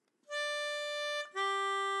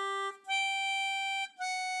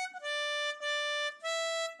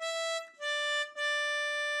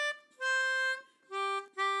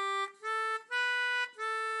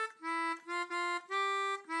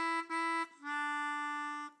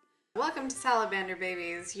Welcome to Salamander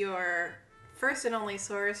Babies, your first and only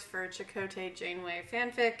source for Chakotay Janeway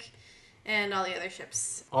fanfic and all the other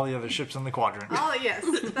ships. All the other ships in the quadrant. Oh, yes.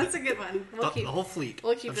 That's a good one. The whole fleet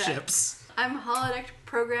of ships. I'm holodeck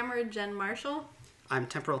programmer Jen Marshall. I'm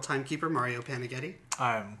temporal timekeeper Mario Panaghetti.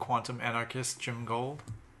 I'm quantum anarchist Jim Gold.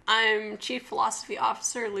 I'm Chief Philosophy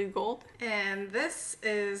Officer Lou Gold. And this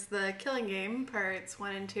is The Killing Game, parts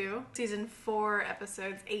 1 and 2. Season 4,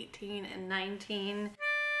 episodes 18 and 19.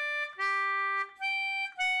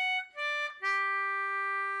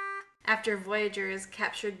 After Voyager is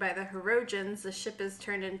captured by the Herodians, the ship is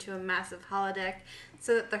turned into a massive holodeck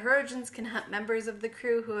so that the Herodians can hunt members of the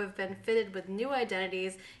crew who have been fitted with new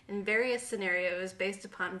identities in various scenarios based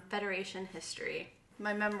upon Federation history.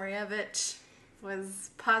 My memory of it was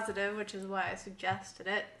positive, which is why I suggested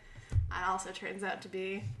it. It also turns out to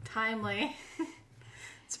be timely.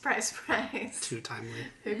 Surprise, surprise. Too timely.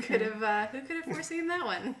 Who could have foreseen that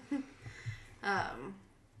one?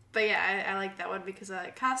 But yeah, I like that one because I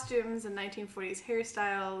like costumes and 1940s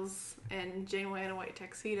hairstyles and Janeway in a white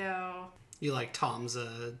tuxedo. You like Tom's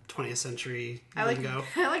 20th century lingo?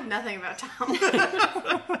 I like nothing about Tom.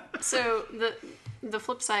 So the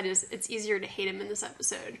flip side is it's easier to hate him in this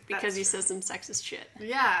episode because he says some sexist shit.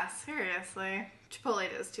 Yeah, seriously. Chipotle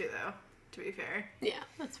does too, though, to be fair. Yeah,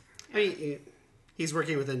 that's fair. I mean, he's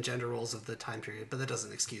working within gender roles of the time period, but that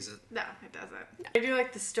doesn't excuse it. No, it doesn't. I do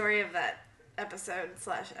like the story of that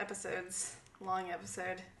episodes, long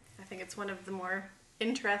episode. I think it's one of the more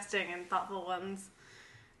interesting and thoughtful ones.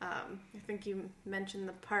 I think you mentioned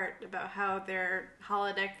the part about how their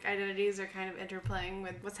holodeck identities are kind of interplaying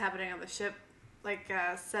with what's happening on the ship. Like,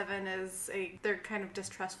 Seven they're kind of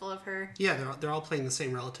distrustful of her. Yeah, they're all playing the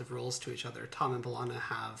same relative roles to each other. Tom and B'Elanna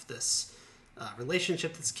have this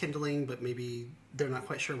relationship that's kindling, but maybe they're not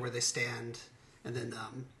quite sure where they stand. And then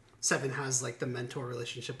Seven has like the mentor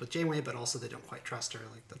relationship with Janeway, but also they don't quite trust her.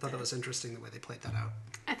 Like, I thought that was interesting the way they played that out.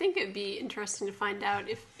 I think it'd be interesting to find out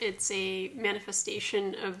if it's a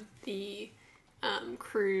manifestation of the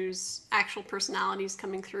crew's actual personalities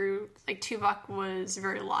coming through. Like, Tuvok was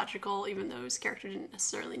very logical, even though his character didn't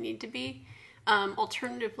necessarily need to be.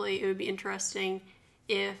 Alternatively, it would be interesting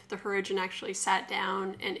if the Herodian actually sat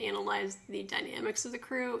down and analyzed the dynamics of the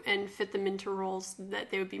crew and fit them into roles that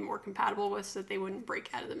they would be more compatible with so that they wouldn't break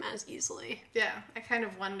out of them as easily. Yeah, I kind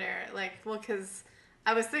of wonder, because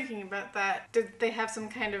I was thinking about that. Did they have some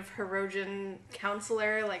kind of Herodian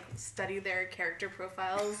counselor, study their character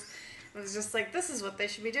profiles? It was just this is what they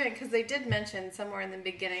should be doing. Because they did mention somewhere in the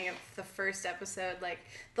beginning of the first episode,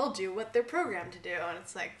 they'll do what they're programmed to do. And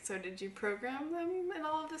it's so did you program them and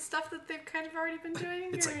all of this stuff that they've kind of already been doing?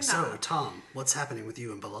 It's or so, Tom, what's happening with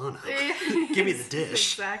you and B'Elanna? Give me the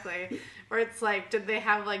dish. Exactly. Or it's did they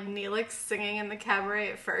have, Neelix singing in the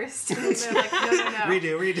cabaret at first? And they're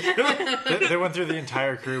no. Redo. They went through the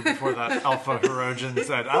entire crew before that Alpha Herodian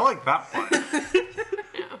said, I like that one.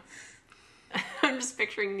 I'm just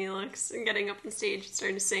picturing Neelix and getting up on stage and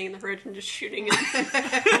starting to sing, and the Herodian just shooting him.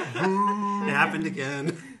 It happened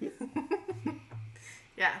again.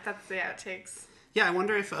 Yeah, that's the outtakes. Yeah, I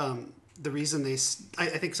wonder if the reason I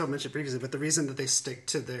think someone mentioned previously, but the reason that they stick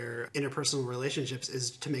to their interpersonal relationships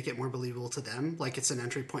is to make it more believable to them. Like, it's an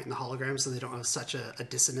entry point in the hologram, so they don't have such a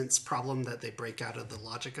dissonance problem that they break out of the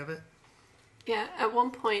logic of it. Yeah, at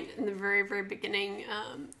one point in the very, very beginning,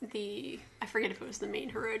 I forget if it was the main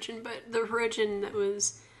Herodian, but the Herodian that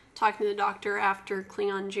was talking to the doctor after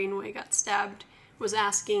Klingon Janeway got stabbed was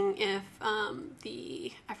asking if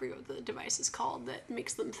I forget what the device is called that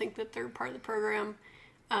makes them think that they're part of the program,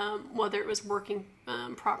 whether it was working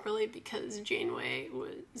properly, because Janeway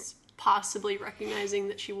was possibly recognizing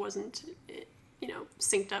that she wasn't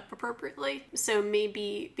synced up appropriately. So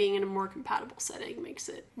maybe being in a more compatible setting makes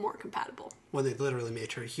it more compatible. When they literally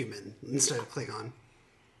made her a human instead of Klingon,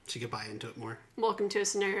 she could buy into it more. Welcome to a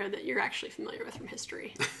scenario that you're actually familiar with from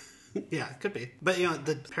history. Yeah, it could be. But,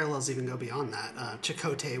 the parallels even go beyond that.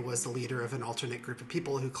 Chakotay was the leader of an alternate group of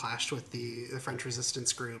people who clashed with the French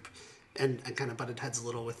resistance group and kind of butted heads a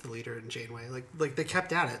little with the leader in Janeway. Like they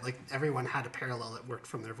kept at it. Like, everyone had a parallel that worked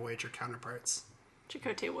from their Voyager counterparts.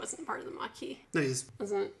 Chakotay wasn't part of the Maquis. No, he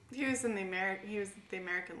wasn't. He was the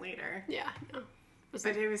American leader. Yeah, no.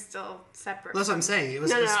 But he was still separate. That's what I'm saying.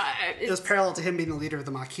 It was parallel to him being the leader of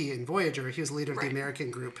the Maquis in Voyager. He was the leader of the American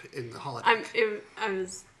group in the holodeck. It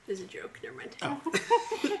was a joke. Never mind. Oh.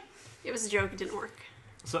 It was a joke. It didn't work.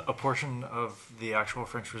 So a portion of the actual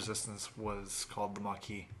French resistance was called the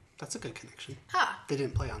Maquis. That's a good connection. Huh. They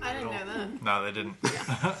didn't play on that I at all. didn't know that. No, they didn't.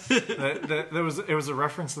 It was a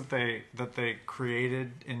reference that they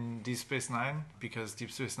created in Deep Space Nine because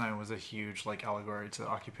Deep Space Nine was a huge like allegory to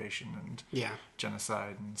occupation and Yeah.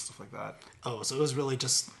 genocide and stuff like that. Oh, so it was really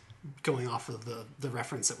just going off of the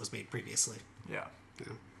reference that was made previously. Yeah. Yeah.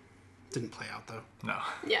 Didn't play out though. No.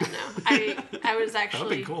 Yeah, no. I was That actually...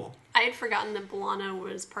 would be cool. I had forgotten that B'Elanna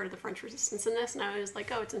was part of the French Resistance in this, and I was like,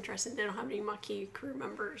 oh, it's interesting. They don't have any Maquis crew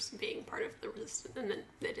members being part of the Resistance, and then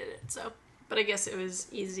they did it, so... But I guess it was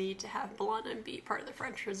easy to have B'Elanna be part of the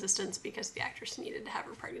French Resistance because the actress needed to have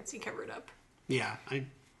her pregnancy covered up. Yeah, I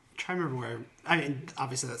try to remember where... I mean,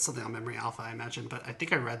 obviously that's something on Memory Alpha, I imagine, but I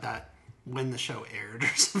think I read that when the show aired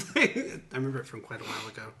or something. I remember it from quite a while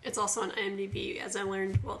ago. It's also on IMDb, as I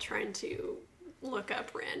learned while trying to look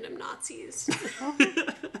up random Nazis.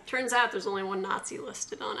 Turns out there's only one Nazi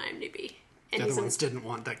listed on IMDb. And The he's other in- ones didn't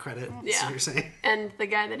want that credit, so Yeah. you're saying. And the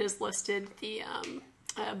guy that is listed, the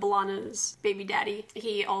B'Elanna's baby daddy,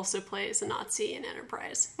 he also plays a Nazi in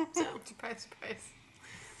Enterprise. So Surprise, surprise.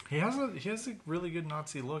 He has a really good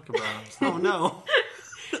Nazi look about him. Oh no.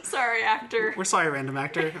 sorry, actor. We're sorry, random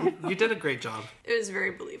actor. You did a great job. It was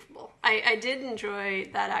very believable. I did enjoy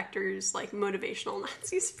that actor's like motivational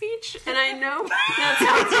Nazi speech, and I know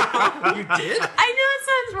that sounds wrong. You did? I know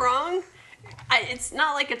it sounds wrong. It's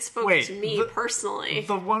not like it spoke Wait, to me personally.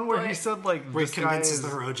 The one where he But- said like Where he this guy convinces is the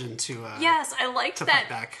Hirogen to... Yes, I liked to that. fight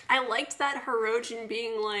back. I liked that Hirogen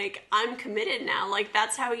being like, "I'm committed now." Like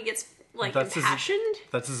that's how he gets like impassioned.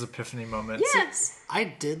 That's his epiphany moment. Yes. I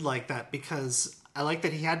did like that because I like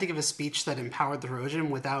that he had to give a speech that empowered the Hirogen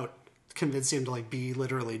without convincing him to like be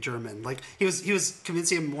literally German. Like he was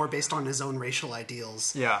convincing him more based on his own racial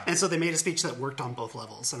ideals. Yeah. And so they made a speech that worked on both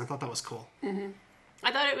levels, and I thought that was cool.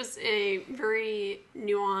 I thought it was a very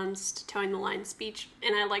nuanced, towing the line speech,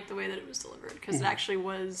 and I liked the way that it was delivered because it actually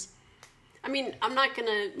was. I mean, I'm not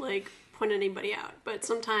gonna like point anybody out, but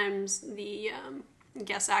sometimes the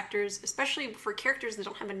guest actors, especially for characters that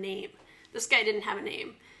don't have a name, this guy didn't have a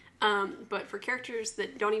name, but for characters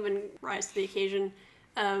that don't even rise to the occasion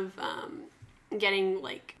of getting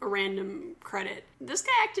like a random credit, this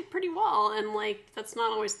guy acted pretty well, and like that's not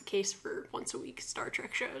always the case for once a week Star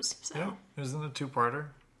Trek shows. So Yeah, it was in a two-parter.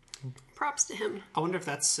 props to him. I wonder if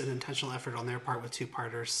that's an intentional effort on their part with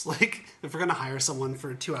two-parters. Like, if we're gonna hire someone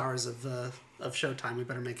for 2 hours of showtime, we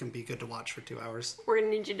better make him be good to watch for 2 hours. We're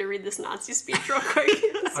gonna need you to read this Nazi speech real quick.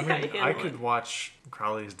 I mean, I could watch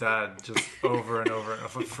Crowley's dad just over and over and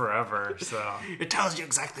over forever. So It tells you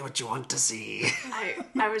exactly what you want to see.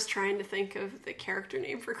 I was trying to think of the character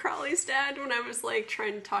name for Crowley's dad when I was like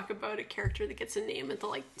trying to talk about a character that gets a name at the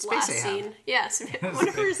like last Ahab. scene. Yes,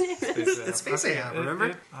 whatever his name is. It's Space Ahab,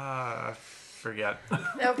 remember? I forget.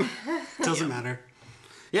 Nope. Doesn't matter.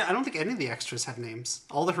 Yeah, I don't think any of the extras have names.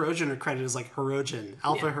 All the Hirogen are credited as like Hirogen,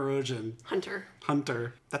 Alpha Yeah. Hirogen, Hunter.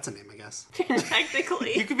 Hunter. That's a name, I guess. You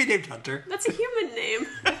Technically, could be named Hunter. that's a human name.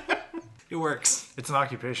 It works. It's an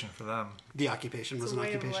occupation for them. The occupation was It's a an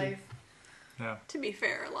way of occupation. life. Yeah, To be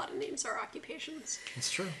fair, a lot of names are occupations. it's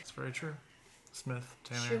true. It's very true. Smith,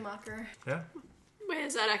 Tanner. Schumacher. Yeah, Wait,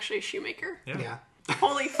 is that actually a shoemaker? yeah. Yeah.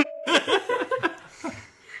 Holy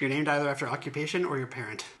You're named either after occupation or your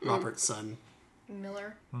parent, Robert's son.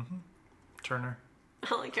 Miller. Turner.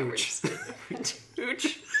 I like how we're Hooch. just... Hooch? What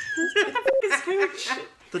the fuck is Hooch?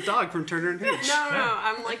 The dog from Turner and Hooch. No,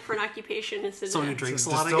 I'm like for an occupation. It's Someone who a, drinks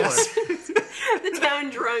It's a a lot, I guess. the town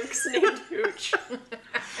drunks named Hooch.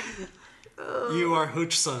 You are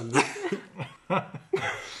Hooch son.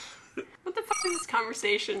 What the fuck is this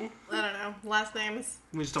conversation? I don't know. Last names.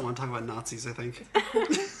 We just don't want to talk about Nazis, I think.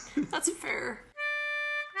 That's fair.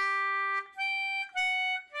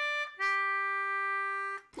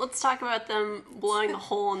 Let's talk about them blowing a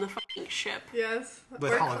hole in the fucking ship. Yes.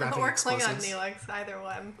 With holographic or Klingon explosives. Neelix, either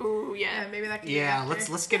one. Ooh, yeah. Yeah, maybe that could be Yeah,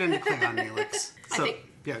 after. let's get into Klingon Neelix. I So, think-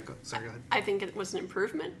 yeah, sorry, go ahead. I think it was an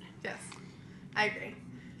improvement. Yes. I agree.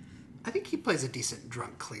 I think he plays a decent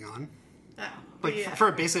drunk Klingon. Oh, Like, yeah.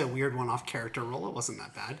 for basically a weird one-off character role, it wasn't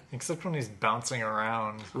that bad. Except when he's bouncing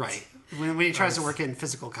around. Right. When he tries to work in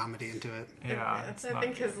physical comedy into it. Yeah, Yes, it's I not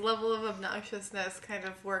think good. his level of obnoxiousness kind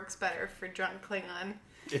of works better for drunk Klingon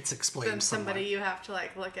It's explained than somebody somewhat. you have to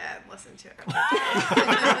like look at and listen to.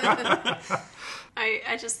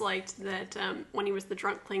 I just liked that when he was the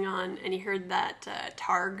drunk Klingon and he heard that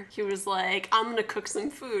Targ, he was like, I'm gonna cook some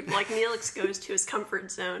food. Like, Neelix goes to his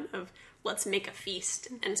comfort zone of, let's make a feast.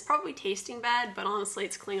 And it's probably tasting bad, but honestly,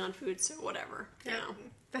 it's Klingon food, so whatever. You know?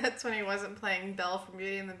 That's when he wasn't playing Belle from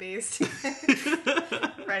Beauty and the Beast.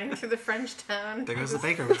 Riding through the French town. There goes the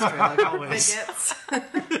baker with straight like always.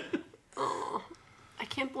 Baguettes. I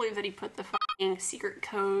can't believe that he put the fucking secret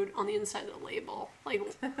code on the inside of the label. Like,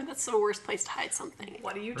 that's the worst place to hide something.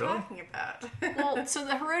 What are you Really? talking about? Well, so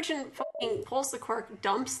the Hirogen fucking pulls the cork,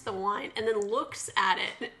 dumps the wine, and then looks at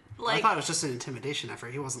it. I Like, thought it was just an intimidation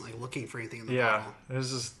effort. He wasn't like looking for anything in the Yeah, bottle. it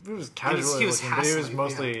was He casually was looking, but he was hassling,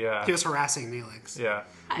 mostly He was harassing Neelix. yeah.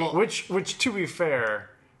 Well- Which to be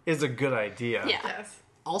fair is a good idea. yeah. Yes.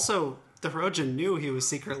 Also, the Hirogen knew he was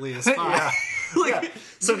secretly a spy. Yeah.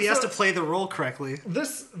 So he has to play the role correctly.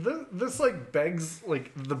 This like begs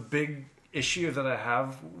like the big issue that I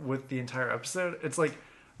have with the entire episode. It's like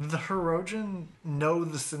the Hirogen know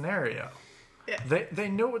the scenario. Yeah. They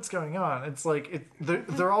know what's going on. It's like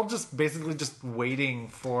they're all just basically just waiting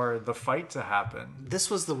for the fight to happen. This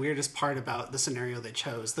was the weirdest part about the scenario they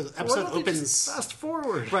chose. The Why episode don't they opens just fast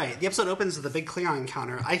forward. right. The episode opens with a big Klingon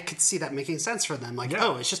encounter. I could see that making sense for them. Like, Yeah.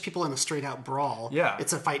 oh, it's just people in a straight out brawl. Yeah.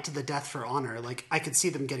 It's a fight to the death for honor. Like, I could see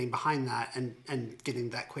them getting behind that and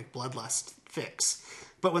getting that quick bloodlust fix.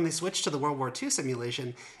 But when they switch to the World War II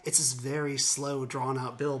simulation, it's this very slow,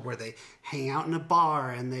 drawn-out build where they hang out in a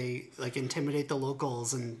bar and they like intimidate the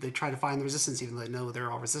locals and they try to find the resistance, even though they know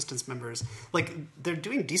they're all resistance members. Like, they're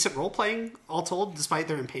doing decent role-playing, all told, despite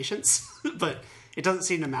their impatience. But it doesn't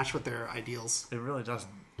seem to match with their ideals. It really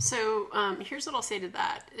doesn't. So here's what I'll say to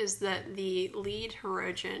that, is that the lead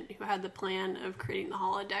Hirogen, who had the plan of creating the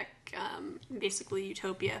holodeck, basically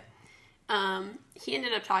Utopia, he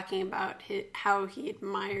ended up talking about how he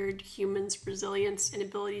admired humans' resilience and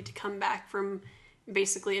ability to come back from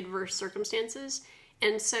basically adverse circumstances.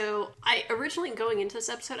 And so I originally, going into this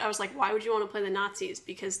episode, I was like, why would you want to play the Nazis?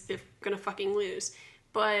 Because they're going to fucking lose.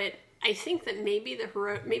 But I think that maybe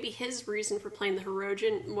maybe his reason for playing the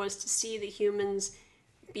Hirogen was to see the humans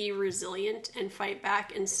be resilient and fight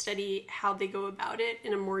back and study how they go about it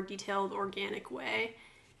in a more detailed, organic way.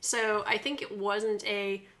 So I think it wasn't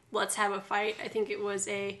a let's have a fight. I think it was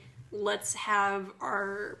a let's have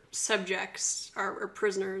our subjects, our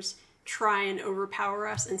prisoners, try and overpower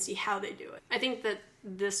us and see how they do it. I think that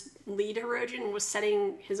this lead Hirogen was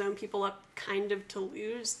setting his own people up kind of to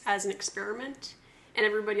lose as an experiment, and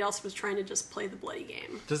everybody else was trying to just play the bloody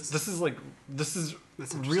game. This is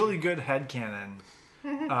really good headcanon.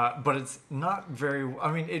 But it's not very.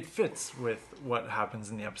 I mean, it fits with what happens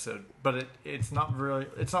in the episode, but it's not really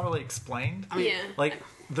explained. Yeah. Like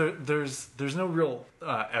there's no real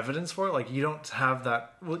evidence for it. Like, you don't have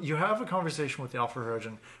that. Well, you have a conversation with the Alpha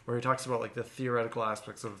Hirogen where he talks about like the theoretical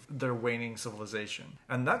aspects of their waning civilization,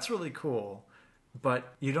 and that's really cool.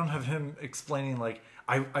 But you don't have him explaining like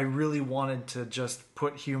I really wanted to just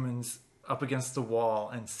put humans up against the wall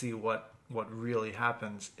and see what really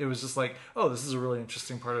happens. It was just like, oh, this is a really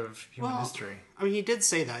interesting part of human history. I mean, he did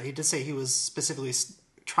say that. He did say he was specifically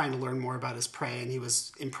trying to learn more about his prey, and he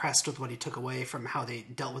was impressed with what he took away from how they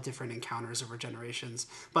dealt with different encounters over generations.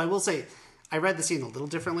 But I will say, I read the scene a little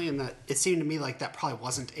differently in that it seemed to me like that probably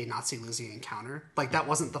wasn't a Nazi losing encounter. Like, that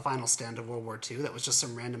wasn't the final stand of World War II. That was just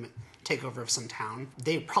some random takeover of some town.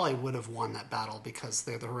 They probably would have won that battle because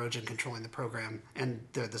they're the Hirogen controlling the program, and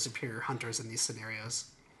they're the superior hunters in these scenarios.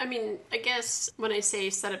 I mean, I guess when I say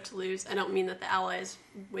set up to lose, I don't mean that the Allies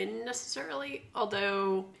win necessarily.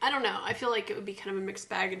 Although, I don't know. I feel like it would be kind of a mixed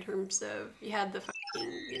bag in terms of you had the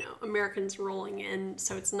fucking, Americans rolling in.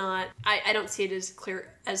 So it's not, I don't see it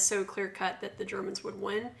as so clear cut that the Germans would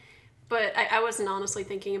win. But I wasn't honestly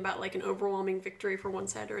thinking about like an overwhelming victory for one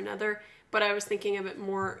side or another. But I was thinking of it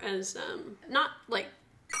more as not like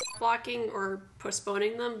blocking or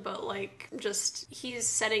postponing them, but like just he's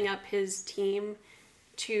setting up his team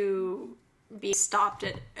to be stopped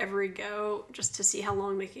at every go just to see how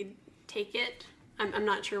long they could take it. I'm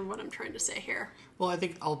not sure what I'm trying to say here. Well, I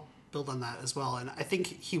think I'll build on that as well. And I think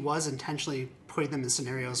he was intentionally putting them in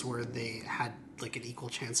scenarios where they had like an equal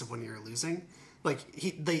chance of winning or losing. Like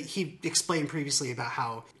he explained previously about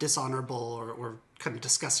how dishonorable or kind of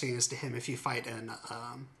disgusting it is to him if you fight in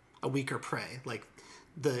a weaker prey. Like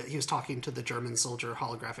he was talking to the German soldier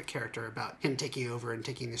holographic character about him taking over and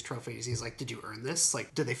taking these trophies. He's like, did you earn this?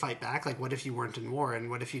 Like, did they fight back? Like, what if you weren't in war? And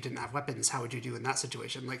what if you didn't have weapons? How would you do in that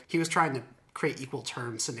situation? Like, he was trying to create equal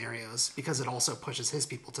term scenarios because it also pushes his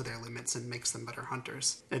people to their limits and makes them better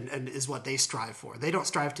hunters and is what they strive for. They don't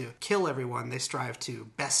strive to kill everyone. They strive to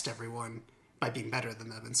best everyone by being better than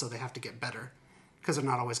them. And so they have to get better because they're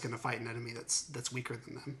not always going to fight an enemy that's weaker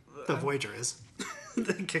than them. The Voyager is.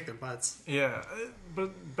 They kick their butts. Yeah,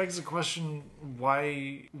 but begs the question,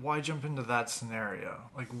 why jump into that scenario?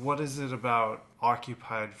 Like, what is it about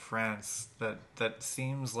occupied France that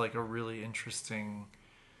seems like a really interesting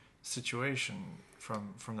situation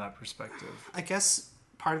from that perspective? I guess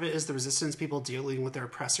part of it is the resistance people dealing with their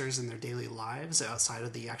oppressors in their daily lives outside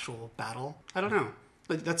of the actual battle. I don't know.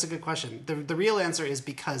 But that's a good question. The real answer is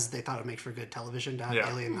because they thought it would make for good television to have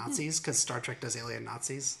alien Nazis, because Star Trek does alien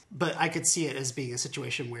Nazis. But I could see it as being a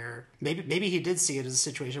situation where maybe he did see it as a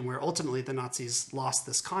situation where ultimately the Nazis lost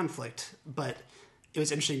this conflict, but it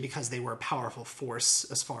was interesting because they were a powerful force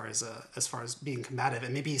as far as being combative,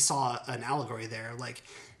 and maybe he saw an allegory there, like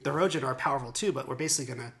the Hirogen are powerful too, but we're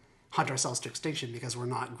basically going to hunt ourselves to extinction because we're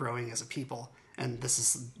not growing as a people. And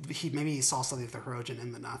maybe he saw something of the Hirogen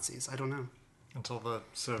in the Nazis. I don't know. Until the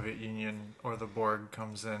Soviet Union or the Borg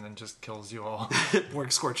comes in and just kills you all.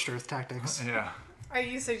 Borg scorched earth tactics. Yeah. Are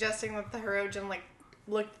you suggesting that the Hirogen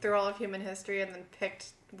looked through all of human history and then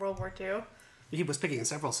picked World War II? He was picking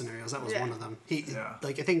several scenarios. That was one of them.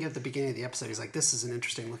 I think at the beginning of the episode, he's like, "This is an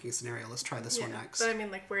interesting looking scenario. Let's try this one next." But I mean,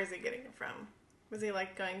 where is he getting it from? Was he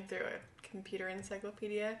going through a computer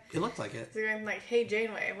encyclopedia? It looked like it. Was he going "Hey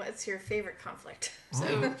Janeway, what's your favorite conflict?"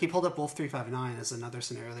 So he pulled up Wolf 359 as another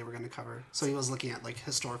scenario they were going to cover. So he was looking at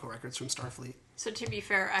historical records from Starfleet. So to be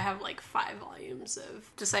fair, I have 5 volumes of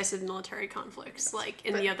decisive military conflicts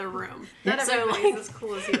in the other room. Not everybody's as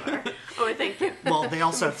cool as you are. Oh, thank you. Well, they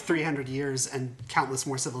also have 300 years and countless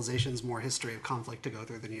more civilizations, more history of conflict to go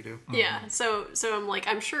through than you do. Yeah. So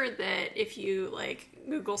I'm sure that if you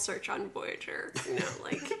Google search on Voyager,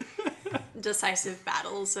 decisive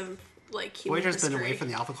battles of human Voyager's history. been away from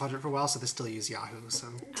the Alpha Quadrant for a while, so they still use Yahoo. So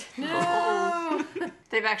No.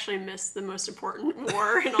 They've actually missed the most important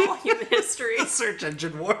war in all human history. search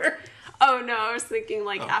engine war. Oh no, I was thinking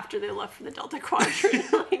after they left for the Delta Quadrant.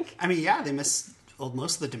 I mean, yeah, they missed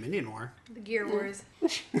most of the Dominion War. The Gear Wars.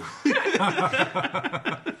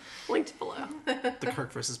 Linked below. The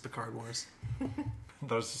Kirk versus Picard Wars.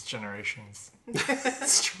 Those generations.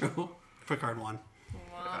 It's true. Picard won.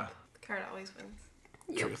 Well, Picard always wins.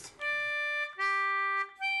 Yep. Truth.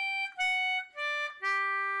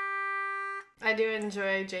 I do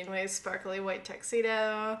enjoy Janeway's sparkly white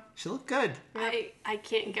tuxedo. She looked good. I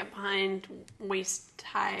can't get behind waist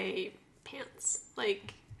high pants.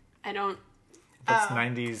 I don't. That's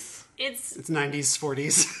 90s. It's It's 90s,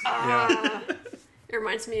 40s. Yeah. it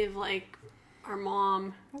reminds me of our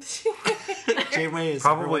mom. Janeway is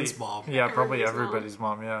Probably. everyone's mom. Yeah, probably Everybody's everybody's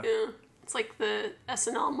mom, yeah. Yeah, it's like the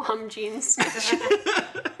SNL mom jeans.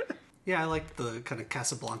 Yeah, I like the kind of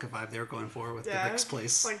Casablanca vibe they were going for with the Rick's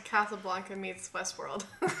place. Like Casablanca meets Westworld.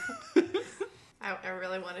 I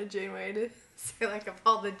really wanted Janeway to say of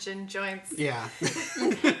all the gin joints. Yeah.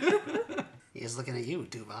 He is looking at you,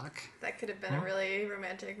 Tuvok. That could have been a really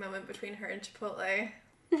romantic moment between her and Chipotle.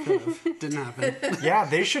 Didn't happen. Yeah,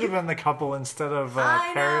 they should have been the couple instead of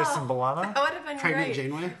I Paris know. and Balana. That would have been Pregnant great.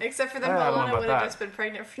 Janeway? Except for the I don't know Bologna about would have that. just been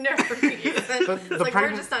pregnant for no reason. The we're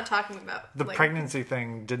pregnant- just not talking about The pregnancy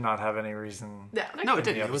thing did not have any reason. No. No, it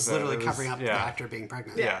the didn't. It was episode. literally It was- covering up the yeah. actor being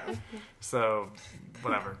pregnant. Yeah. So,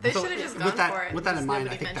 whatever. They So should have just gone with that, for it. with that in just mind, I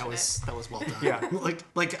nobody think that mentioned was well done. Yeah.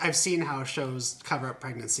 like I've seen how shows cover up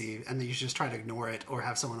pregnancy, and then you just try to ignore it, or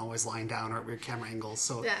have someone always lying down, or at weird camera angles.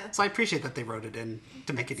 So, Yeah. so I appreciate that they wrote it in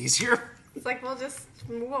to make it easier. It's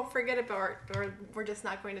we won't forget about it, or we're just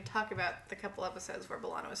not going to talk about the couple episodes where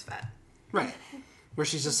Bologna was fat. Right. Where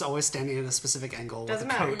she's just always standing at a specific angle Doesn't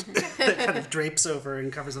with a matter. coat that kind of drapes over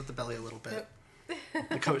and covers up the belly a little bit.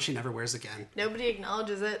 The coat she never wears again. Nobody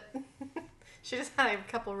acknowledges it. She just had a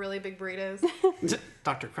couple really big burritos.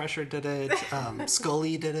 Dr. Crusher did it.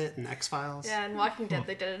 Scully did it in X-Files. Yeah, and Walking Dead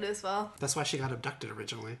they did it as well. That's why she got abducted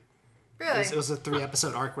originally. Really? It was a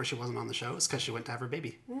 3-episode arc where she wasn't on the show. It's because she went to have her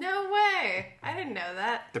baby. No way! I didn't know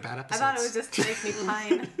that. They're bad I episodes. thought it was just to make me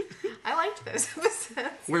pine. I liked those episodes.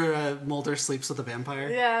 Where Mulder sleeps with a vampire.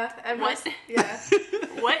 Yeah. And What? Yeah.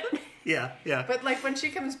 What? Yeah, yeah. But when she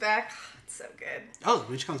comes back, it's so good. Oh,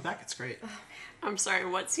 when she comes back, it's great. I'm sorry.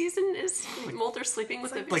 What season is Mulder sleeping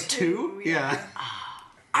with the? Like 2? Yeah.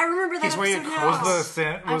 I remember that He's wearing a episode cross.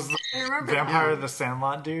 now. Was the I remember vampire Yeah. the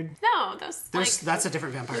Sandlot dude? No, That's a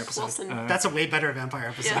different vampire Luke episode. Wilson. That's a way better vampire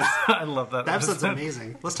episode. Yes. I love that. That episode's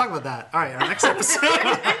amazing. Let's talk about that. All right, our next episode.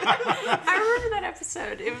 I remember that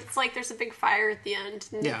episode. It was there's a big fire at the end,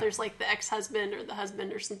 and Yeah. there's the ex-husband or the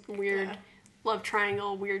husband or something weird. Yeah. Love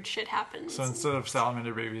triangle, weird shit happens. So instead of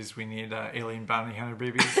salamander babies, we need alien bounty hunter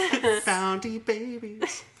babies. Bounty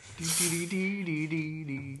babies.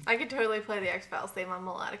 I could totally play the X-Files theme on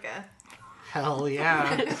melodica. Hell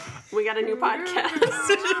yeah. We got a new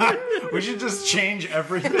podcast. We should just change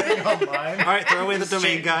everything online. All right, throw away the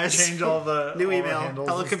domain, Change- guys. Change all the New all the email. handles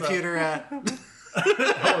Hello and stuff. computer at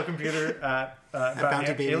Hello computer at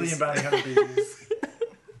Bounty Babies. alien bounty hunter babies.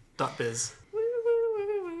 .biz.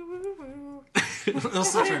 It'll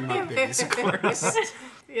still turn mug babies, of course.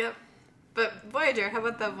 Yep. But Voyager, how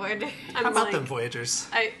about that Voyager? How about them Voyagers?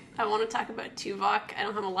 I want to talk about Tuvok. I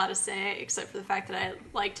don't have a lot to say except for the fact that I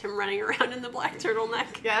liked him running around in the black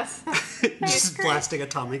turtleneck. Yes. Just blasting a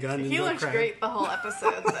Tommy gun into He a looks crowd. great the whole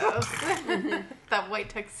episode, though. That white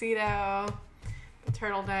tuxedo, the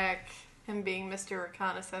turtleneck, him being Mr.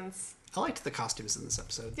 Reconnaissance. I liked the costumes in this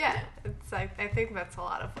episode. Yeah, I think that's a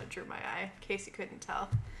lot of what drew my eye, in case you couldn't tell.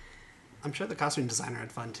 I'm sure the costume designer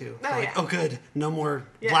had fun too. Oh, Like, yeah. oh good, no more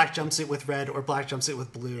Yeah. black jumpsuit with red or black jumpsuit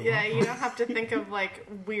with blue. Yeah, you don't have to think of like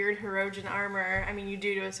weird Hirogen armor. I mean, you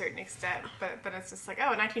do to a certain extent, but it's just like,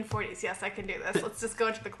 oh, 1940s. Yes, I can do this. Let's just go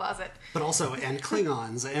into the closet. But also, and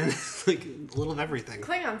Klingons, and like a little of everything.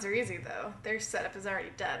 Klingons are easy though. Their setup is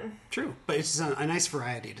already done. True, but it's just a nice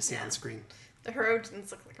variety to see Yeah. on screen. The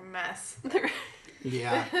Hirogens look like a mess.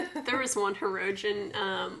 Yeah, There was one Hirogen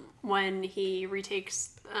when he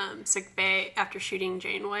retakes sick bay after shooting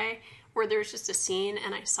Janeway, where there was just a scene,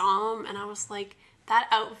 and I saw him, and I was like, that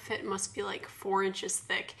outfit must be like 4 inches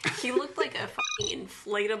thick. He looked like a fucking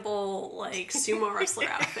inflatable like sumo wrestler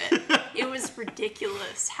outfit. It was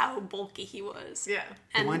ridiculous how bulky he was. Yeah.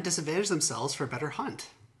 they And want to disadvantage themselves for a better hunt.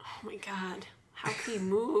 oh my god, how can he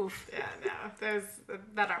move? Yeah, no.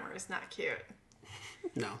 That armor is not cute.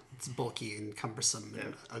 No, it's bulky and cumbersome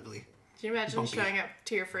and ugly. Can you imagine Bumpy. showing up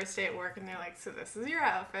to your first day at work and they're like, so this is your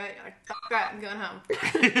outfit? You're like, fuck that, I'm going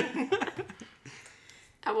home.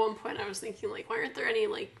 At one point, I was thinking like, why aren't there any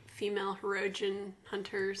like female Hirogen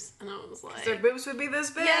hunters? And I was like, Their boobs would be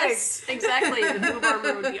this big. yes, exactly. The boob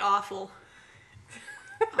armor would be awful.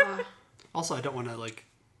 Also, I don't want to like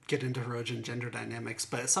get into Hirogen gender dynamics,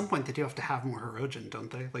 but at some point they do have to have more Hirogen, don't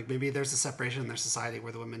they? Like maybe there's a separation in their society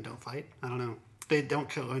where the women don't fight. I don't know. They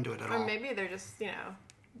don't go into it at Or all. maybe they're just,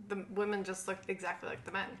 the women just look exactly like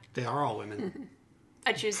the men. They are all women.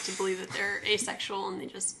 I choose to believe that they're asexual and they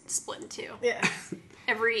just split in two. Yeah.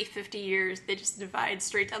 Every 50 years, they just divide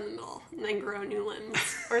straight down the middle and then grow new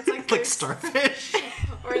limbs. Or it's like Like those, starfish.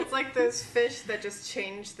 or it's like those fish that just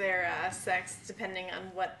change their sex depending on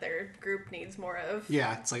what their group needs more of.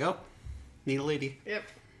 Yeah, it's like, oh, need a lady. Yep.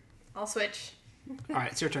 I'll switch. All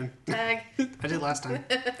right, it's your turn. Tag. I did last time.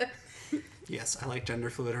 Yes, I like gender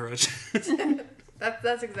fluid Hirogen. That's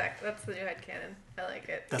the new headcanon. I like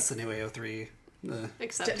it. That's the new AO3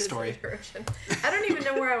 Except story. Hirogen. I don't even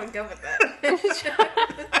know where I would go with that.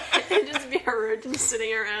 it'd just be Hirogen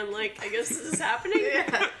sitting around like, I guess this is happening.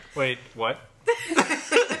 Yeah. Wait, what?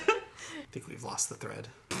 I think we've lost the thread.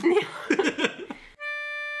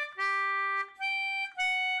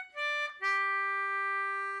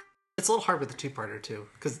 It's a little hard with the two-parter too,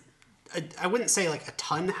 because I wouldn't say like a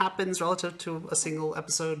ton happens relative to a single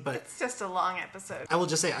episode, but It's just a long episode. I will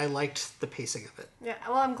just say I liked the pacing of it. Yeah,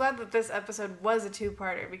 well, I'm glad that this episode was a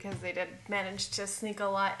two-parter because they did manage to sneak a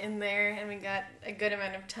lot in there, and we got a good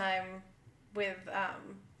amount of time with,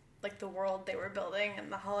 like, the world they were building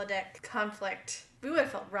and the holodeck conflict. We would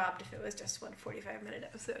have felt robbed if it was just one 45-minute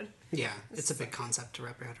episode. Yeah, it's a big concept to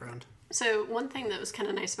wrap your head around. So one thing that was kind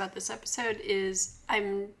of nice about this episode is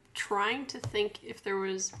I'm trying to think if there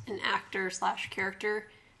was an actor / character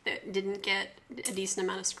that didn't get a decent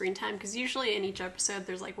amount of screen time, because usually in each episode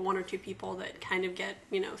there's like 1 or 2 people that kind of get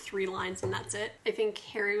 3 lines and that's it. I think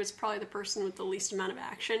Harry was probably the person with the least amount of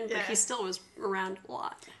action, but Yeah. he still was around a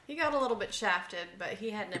lot. He got a little bit shafted, but he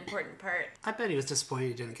had an important part. I bet he was disappointed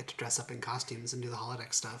he didn't get to dress up in costumes and do the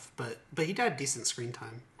holodeck stuff, but he had decent screen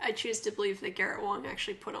time. I choose to believe that Garrett Wong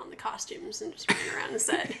actually put on the costumes and just ran around the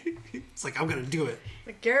set. It's like, I'm gonna do it.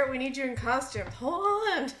 Like, Garrett, we need you in costume. Hold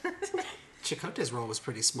on. Chakotay's role was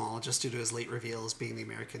pretty small, just due to his late reveal as being the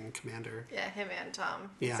American commander. Yeah, him and Tom.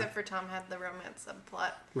 Yeah. Except for Tom had the romance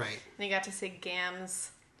subplot. Right. And he got to say gams.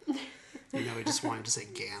 You know, he just wanted to say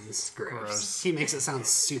gams. Gross. He makes it sound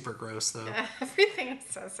super gross, though. Everything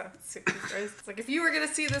says sounds super gross. It's like, if you were going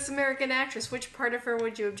to see this American actress, which part of her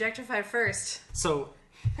would you objectify first? So,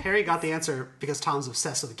 Harry got the answer because Tom's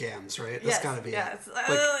obsessed with gams, right? That's Yes, gotta be yes. it.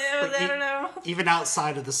 I don't know. Even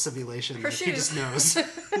outside of the simulation, For like, he shoes. just knows.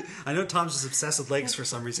 I know Tom's just obsessed with legs for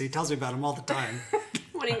some reason. He tells me about them all the time.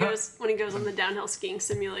 When he goes on the downhill skiing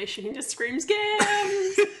simulation, he just screams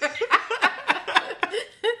 "Gams!"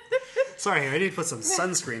 Sorry, Harry, I need to put some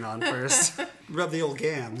sunscreen on first. Rub the old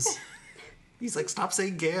gams. He's like, stop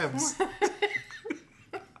saying gams.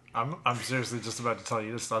 I'm seriously just about to tell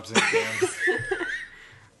you to stop saying gams.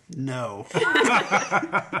 No.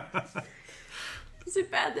 Is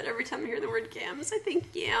it bad that every time I hear the word "Gams," I think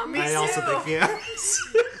 "Yam"? I also too. think yams.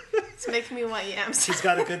 It's making me want yams. He's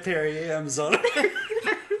got a good pair of yams on him.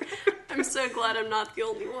 I'm so glad I'm not the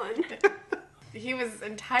only one. He was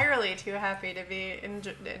entirely too happy to be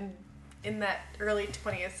in that early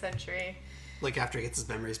 20th century. Like after he gets his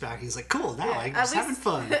memories back, he's like, "Cool, now I'm At just having least-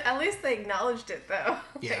 fun." At least they acknowledged it, though.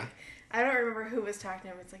 Yeah. I don't remember who was talking to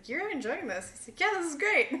him. It's like, you're enjoying this. He's like, yeah, this is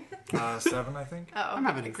great. 7, I think. Oh, I'm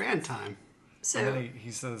having a grand time. And So then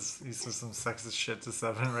he says some sexist shit to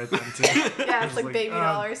 7 right then too. yeah, it's He's like baby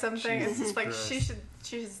doll or "Oh, something. It's just like Christ." she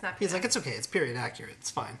should snap. He's like, "It's okay. It's period accurate.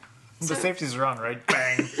 It's fine. The safeties are on, right?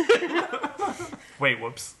 Bang. Wait,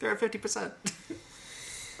 whoops. They're at 50%."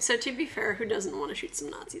 so to be fair, who doesn't want to shoot some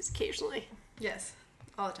Nazis occasionally? Yes,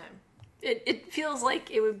 all the time. It feels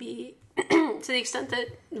like it would be, to the extent that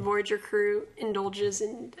Voyager crew indulges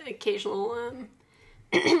in occasional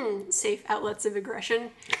safe outlets of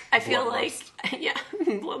aggression. I feel Bloodlust. like, yeah,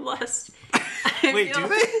 bloodlust. Wait, do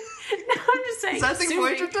they? No, I'm just saying. Is that the thing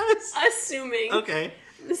Voyager does? Assuming. Okay.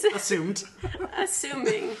 Assumed.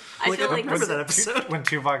 Assuming. I Like, feel I like remember that episode. When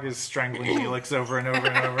Tuvok is strangling Felix over and over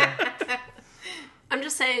and over. I'm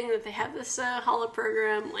just saying that they have this holo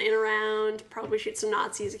program laying around. Probably shoot some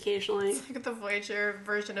Nazis occasionally. Look at the Voyager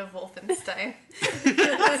version of Wolfenstein.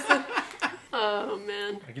 Oh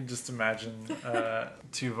man. I can just imagine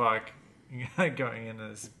Tuvok going into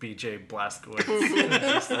this BJ Blazkowicz.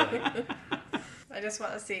 Just like, I just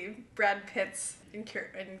want to see Brad Pitt's in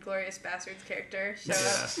Glorious Bastards character show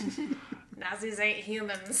yeah. up. Nazis ain't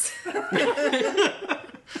humans.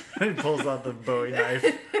 He pulls out the Bowie knife.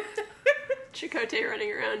 Chakotay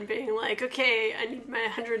running around being like, okay, I need my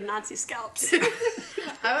 100 Nazi scalps.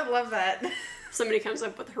 I would love that. Somebody comes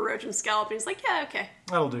up with a Hirogen scalp and he's like, yeah, okay.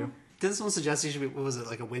 That'll do. Did someone suggest he should be, what was it,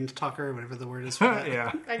 like a wind talker, or whatever the word is for that?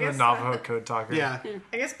 Yeah. I The guess Navajo code talker. Yeah.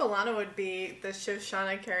 I guess B'Elanna would be the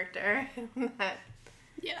Shoshana character. That-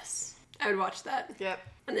 Yes. I would watch that. yep.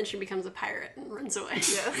 And then she becomes a pirate and runs away.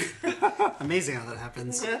 Yes. Amazing how that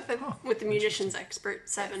happens. With the munitions expert,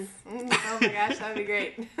 7. Oh my gosh, that would be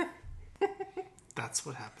great. That's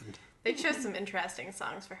what happened. They chose some interesting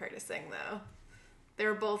songs for her to sing, though. They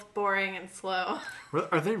were both boring and slow.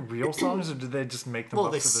 Are they real songs or did they just make them Well,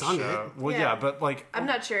 up they for the sung show? it. Well, Yeah. yeah, but like. I'm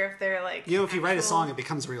not sure if they're like. You know, if you write a actual- song, it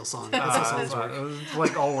becomes a real song. That's how songs work.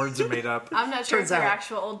 Like all words are made up. I'm not sure Turns if they're out.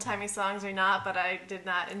 actual old timey songs or not, but I did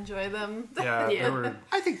not enjoy them. Yeah, Yeah. they were.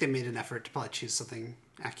 I think they made an effort to probably choose something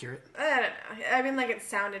accurate. I don't know. I mean, like it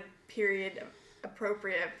sounded period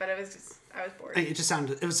appropriate, but it was just I was bored. It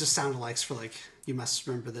was just sound alikes for like, you must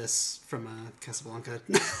remember this from Casablanca.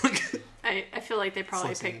 Like, I feel like they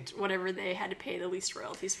probably Slow picked whatever they had to pay the least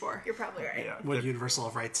royalties for. You're probably right. Yeah. what Universal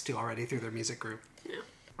have rights to already through their music group. Yeah.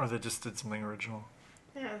 Or they just did something original.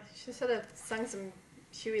 Yeah, she should have sung some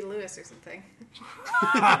Huey Lewis or something.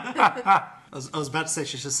 I was about to say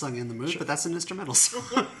she just sung In the Mood, but that's an instrumental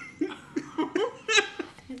song.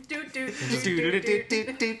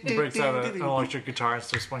 He breaks out an electric guitar and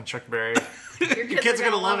starts playing Chuck Berry. Your Your kids are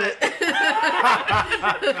gonna love it.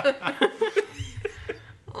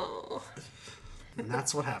 Oh. And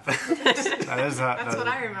that's what happened. That is how. That's what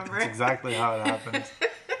I remember. That's exactly how it happened.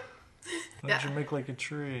 Why Yeah. don't you make like a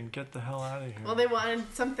tree and get the hell out of here? Well, they wanted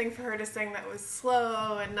something for her to sing that was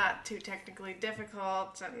slow and not too technically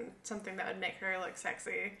difficult, and something that would make her look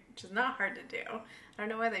sexy, which is not hard to do. I don't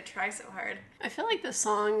know why they try so hard. I feel like the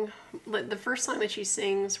song, like the first song that she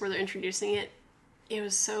sings where they're introducing it, it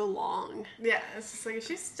was so long. Yeah, it's just like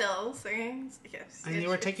she's still singing. Yes, And they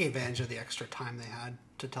were taking advantage of the extra time they had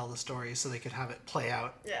to tell the story so they could have it play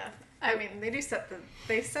out. Yeah, I mean they do set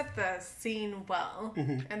the scene well,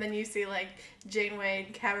 and then you see like Janeway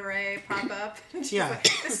Cabaret pop up. And she's Yeah. like,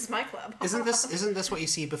 this is my club. Isn't this what you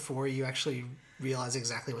see before you actually realize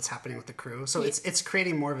exactly what's happening with the crew? So it's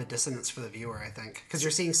creating more of a dissonance for the viewer, I think, because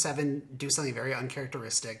you're seeing Seven do something very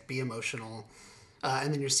uncharacteristic, be emotional,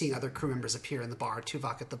 and then you're seeing other crew members appear in the bar,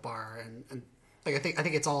 Tuvok at the bar, and like I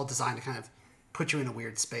think it's all designed to kind of put you in a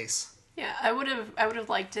weird space. Yeah, I would have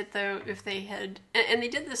liked it though if they had, and they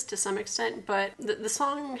did this to some extent, but the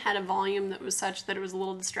song had a volume that was such that it was a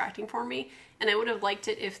little distracting for me, and I would have liked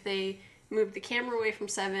it if they moved the camera away from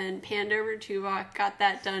Seven, panned over to Tuvok, got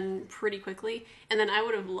that done pretty quickly, and then I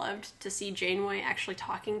would have loved to see Janeway actually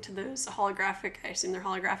talking to those holographic, I assume they're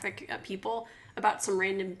holographic people, about some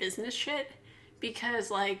random business shit. Because,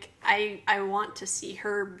 like, I want to see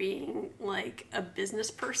her being, like, a business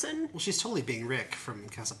person. Well, she's totally being Rick from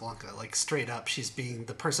Casablanca. Like, straight up, she's being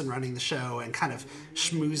the person running the show and kind of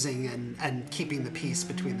schmoozing and keeping the peace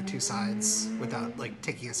between the two sides without, like,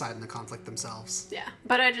 taking a side in the conflict themselves. Yeah.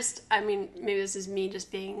 But I mean, maybe this is me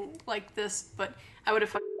just being like this, but I would have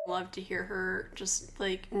fucking loved to hear her just,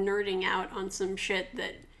 like, nerding out on some shit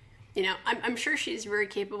that, you know, I'm sure she's very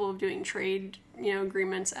capable of doing trade, you know,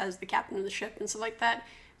 agreements as the captain of the ship and stuff like that,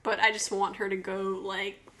 but I just want her to go,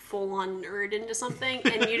 like, full-on nerd into something,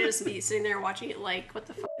 and you just be sitting there watching it like, what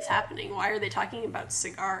the fuck is happening? Why are they talking about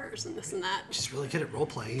cigars and this and that? She's really good at role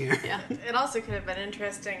playing here. Yeah. It also could have been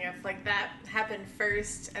interesting if like that happened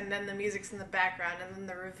first, and then the music's in the background, and then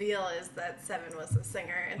the reveal is that Seven was the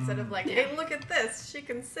singer instead of like, hey, look at this, she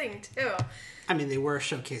can sing too. I mean, they were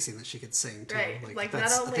showcasing that she could sing too. Right. Like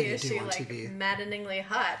that's not the only thing you is do she on like TV. maddeningly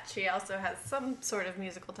hot, she also has some sort of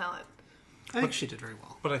musical talent. I think she did very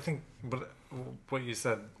well. But I think, what you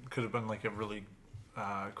said could have been like a really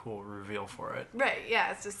cool reveal for it. Right,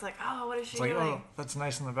 yeah, it's just like, oh, what is she It's like, doing? oh, that's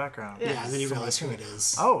nice in the background. Yeah. Yeah, and then you So realize who nice. it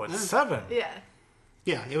is. Oh, it's Seven. Yeah.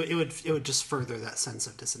 Yeah, it would just further that sense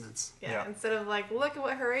of dissonance. Yeah, Yeah. instead of like, look at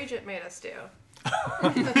what her agent made us do.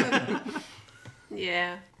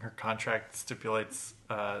 Yeah. Her contract stipulates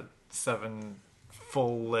 7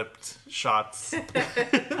 full-lipped shots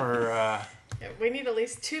per. Yeah, we need at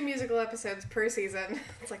least 2 musical episodes per season.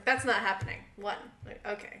 It's like, that's not happening. 1. Like,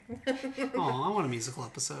 okay. Oh, I want a musical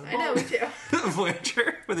episode. I know, me too.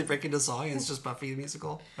 Voyager, where they break into song and it's just Buffy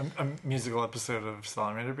musical. A musical episode of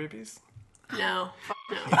Salamander Babies. No. Fuck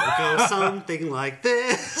no. It goes something like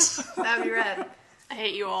this. That'd be red. I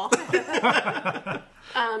hate you all.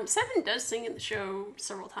 Seven does sing in the show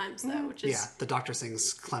several times though, which is Yeah, the Doctor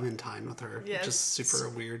sings Clementine with her, Yes. which is super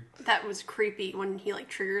weird. that was creepy when he like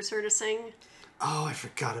triggers her to sing. Oh, I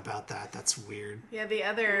forgot about that. That's weird. Yeah, the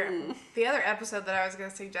other episode that I was going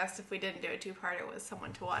to suggest if we didn't do a 2-parter was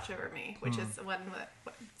Someone to Watch Over Me, which is the one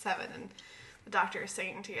with Seven and the Doctor is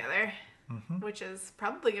singing together, which is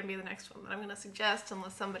probably going to be the next one that I'm going to suggest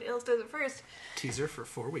unless somebody else does it first. Teaser for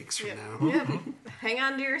 4 weeks from Yep. now Yep. Hang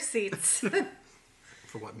on to your seats.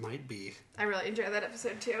 for what might be. I really enjoyed that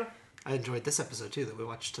episode too. I enjoyed this episode too that we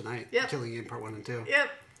watched tonight. Yep. Killing Eve Part 1 and 2.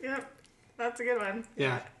 Yep. That's a good one.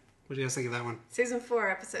 Yeah. What do you guys think of that one? Season 4,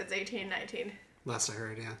 episodes 18, 19. Last I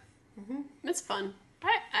heard, yeah. It's fun.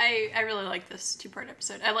 I really like this 2-part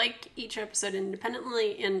episode. I like each episode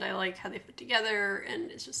independently, and I like how they fit together, and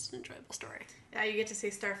it's just an enjoyable story. Yeah, you get to see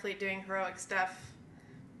Starfleet doing heroic stuff,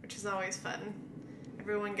 which is always fun.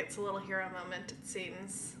 Everyone gets a little hero moment, it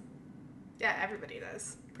seems. Yeah, everybody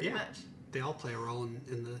does, pretty Yeah. much. They all play a role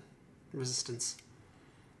in the Resistance.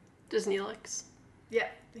 Does Neelix? Yeah,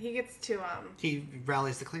 he gets to, He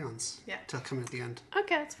rallies the Klingons Yeah. to come in at the end.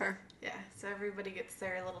 Okay, that's fair. yeah, so everybody gets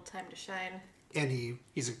their little time to shine. And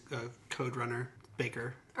he's a code runner,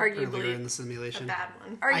 Baker, Arguably earlier in the A simulation. bad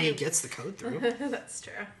one. He gets the code through. That's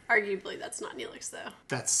true. Arguably, that's not Neelix, though.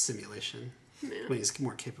 That's simulation. Yeah. When he's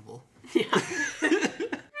more capable.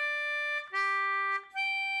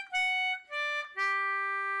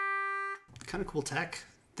 Kind of cool tech.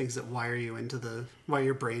 Things that wire your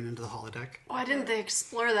brain into the holodeck. Why didn't they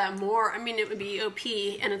explore that more? I mean, it would be OP,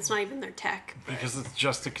 and it's not even their tech. Because it's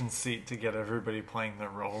just a conceit to get everybody playing their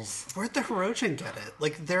roles. Where'd the Hirogen get it?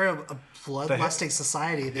 Like, they're a bloodlusting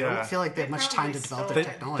society. They Yeah. don't feel like they have They much time to probably develop stole their it.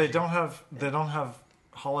 technology. They don't have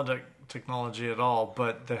holodeck technology at all,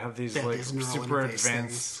 but they have these They have like these neural super interface advanced.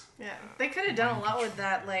 things. Yeah, they could have done a lot with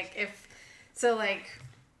that. Like,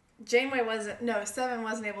 Seven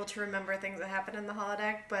wasn't able to remember things that happened in the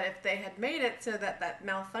holodeck, but if they had made it so that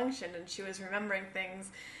malfunctioned and she was remembering things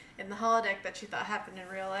in the holodeck that she thought happened in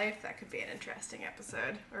real life, that could be an interesting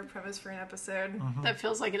episode or premise for an episode. That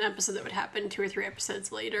feels like an episode that would happen 2 or 3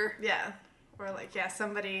 episodes later. Yeah. Or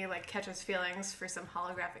somebody catches feelings for some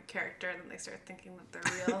holographic character and then they start thinking that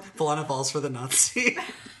they're real. B'Elanna falls for the Nazi.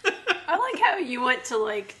 I like how you went to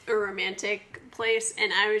a romantic place,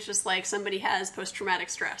 and I was just like, somebody has post-traumatic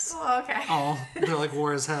stress. Oh, okay. Oh, they're like,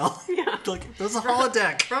 war is hell. Yeah. They're like, there's a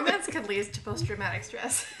holodeck. Romance can lead to post-traumatic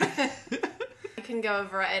stress. You can go a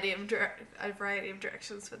variety of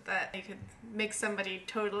directions with that. You could make somebody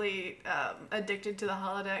totally addicted to the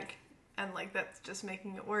holodeck, and that's just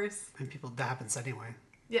making it worse. And that happens anyway.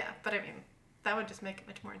 Yeah, but I mean, that would just make it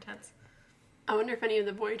much more intense. I wonder if any of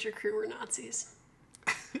the Voyager crew were Nazis.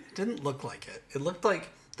 It didn't look like it. It looked like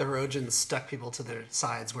the Hirogans stuck people to their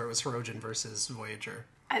sides where it was Hirogen versus Voyager.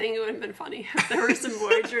 I think it would have been funny if there were some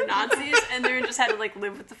Voyager Nazis, and they just had to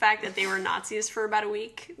live with the fact that they were Nazis for about a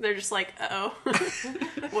week. They're just like, uh-oh.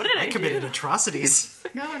 What did I Committed do? Oh atrocities.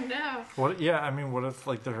 no. What? Yeah, I mean, what if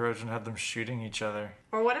the Hirogen had them shooting each other?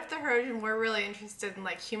 Or what if the Hirogen were really interested in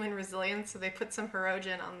human resilience, so they put some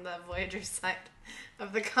Hirogen on the Voyager side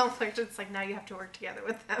of the conflict? It's now you have to work together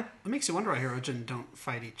with them. It makes you wonder why Hirogen don't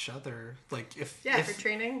fight each other. For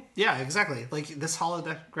training. Yeah, exactly. This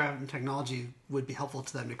holodeck technology would be helpful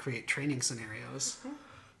to them to create training scenarios.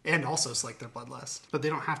 And also it's their bloodlust. But they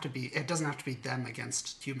don't have to be, it doesn't have to be them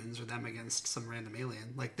against humans or them against some random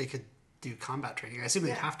alien. They could do combat training. I assume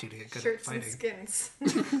they'd have to get good Shirts at and fighting. skins.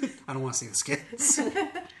 I don't want to see the skins.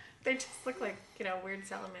 They just look like, weird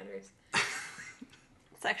salamanders.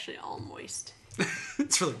 It's actually all moist.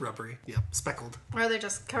 It's really rubbery. Yep, speckled. Or they're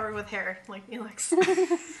just covered with hair, like Neelix.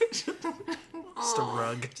 Just a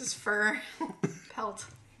rug. Just fur, pelt,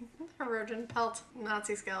 Hirogen pelt,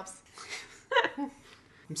 Nazi scalps.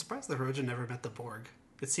 I'm surprised the Hirogen never met the Borg.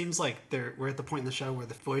 It seems like we're at the point in the show where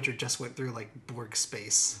the Voyager just went through like Borg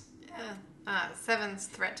space. Yeah. Seven's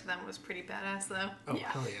threat to them was pretty badass, though. Oh, Yeah.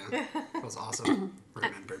 hell yeah. That was awesome.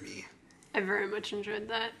 Remember me. I very much enjoyed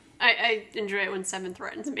that. I enjoy it when Seven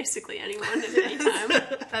threatens basically anyone at any time.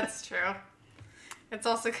 That's true. It's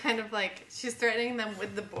also kind of like she's threatening them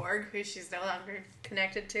with the Borg, who she's no longer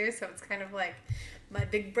connected to, so it's kind of like, my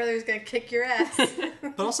big brother's gonna kick your ass.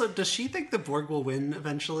 But also, does she think the Borg will win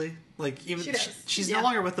eventually? Like, even She does. she's Yeah. no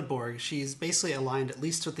longer with the Borg. She's basically aligned at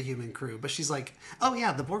least with the human crew. But she's like, oh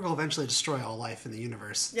yeah, the Borg will eventually destroy all life in the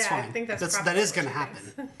universe. It's Yeah, I fine. think that that is going to what she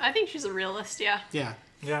happen. thinks. I think she's a realist, yeah. Yeah.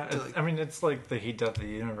 Yeah, Like- I mean, it's like the heat death of the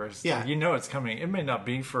universe. Yeah. Like, you know it's coming. It may not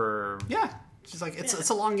be for... Yeah. She's like, it's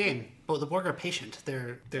a long game. But the Borg are patient.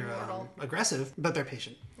 They're Immortal. aggressive, but they're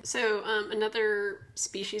patient. So another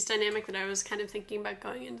species dynamic that I was kind of thinking about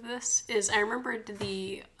going into this is I remembered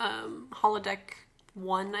the holodeck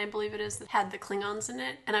 1, I believe it is, that had the Klingons in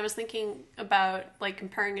it, and I was thinking about like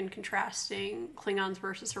comparing and contrasting Klingons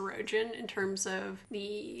versus Hirogen in terms of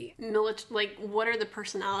the like what are the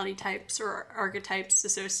personality types or archetypes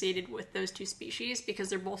associated with those two species, because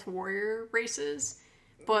they're both warrior races,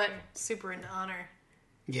 but Super into honor.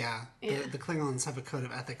 Yeah. Yeah. The Klingons have a code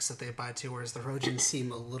of ethics that they abide to, whereas the Hirojans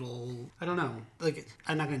seem a little... I don't know. Like,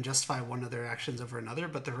 I'm not going to justify one of their actions over another,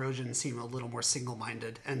 but the Hirojans seem a little more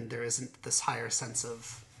single-minded, and there isn't this higher sense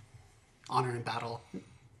of honor in battle.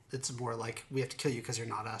 It's more like, we have to kill you because you're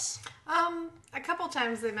not us. A couple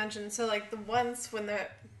times they mentioned, so like the once when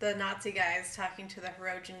the Nazi guy is talking to the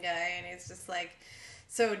Hirogen guy, and he's just like,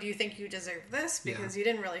 so do you think you deserve this? Because you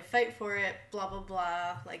didn't really fight for it, blah, blah,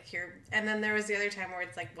 blah. Like, you're... And then there was the other time where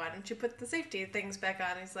it's like, why don't you put the safety things back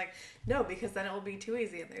on? And he's like, no, because then it will be too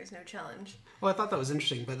easy and there's no challenge. Well, I thought that was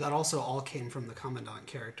interesting, but that also all came from the Commandant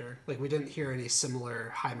character. Like, we didn't hear any similar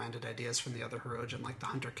high-minded ideas from the other Hirogen, like the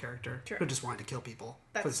Hunter character, True. who just wanted to kill people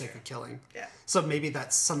for the That's sake true. of killing. Yeah. So maybe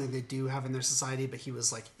that's something they do have in their society, but he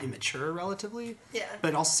was, like, immature relatively. Yeah. But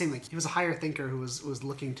it also seemed like he was a higher thinker who was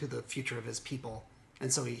looking to the future of his people.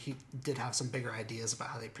 And so he did have some bigger ideas about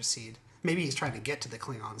how they proceed. Maybe he's trying to get to the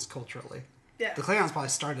Klingons culturally. Yeah. The Klingons probably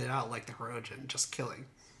started out like the Hirogen, just killing.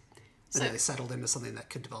 And So- then they settled into something that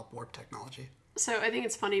could develop warp technology. So I think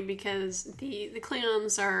it's funny because the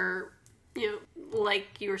Klingons are, you know, like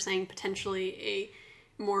you were saying, potentially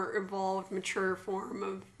a more evolved, mature form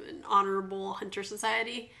of an honorable hunter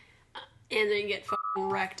society, and they get fucking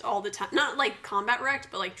wrecked all the time. Not like combat wrecked,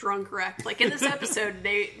 but like drunk wrecked. Like in this episode,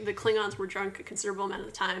 the Klingons were drunk a considerable amount of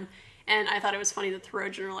the time, and I thought it was funny that the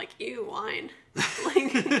Hirogen are like, "Ew, wine,"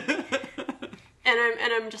 like,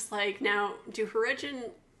 and I'm just like, now, do Hirogen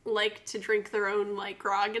like to drink their own like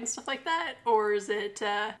grog and stuff like that, or is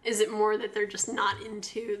it more that they're just not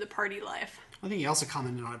into the party life? I think he also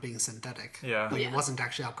commented on it being synthetic. Yeah. Like, Yeah. it wasn't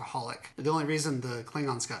actually alcoholic. The only reason the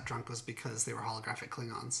Klingons got drunk was because they were holographic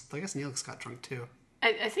Klingons. I guess Neelix got drunk too.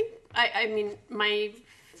 I think I mean my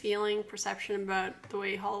perception about the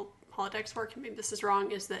way holodecks work, and maybe this is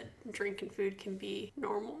wrong, is that drink and food can be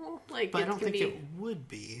normal. Like, But I it don't can think be. it would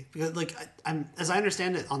be. Because, like, as I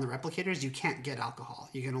understand it, on the replicators, you can't get alcohol.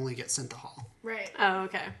 You can only get synthahol. Right. Oh,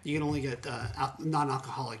 okay. You can only get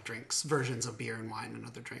non-alcoholic drinks, versions of beer and wine and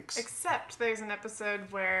other drinks. Except there's an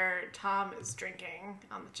episode where Tom is drinking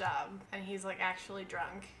on the job, and he's like actually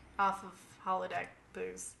drunk off of holodeck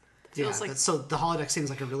booze. Yeah, feels like- so the holodeck seems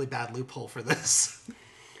like a really bad loophole for this.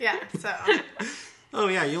 Yeah, so Oh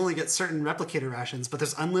yeah, you only get certain replicator rations, but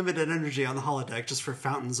there's unlimited energy on the holodeck just for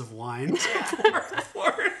fountains of wine.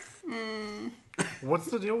 What's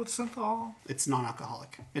the deal with synthahol? It's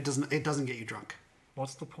non-alcoholic. It doesn't get you drunk.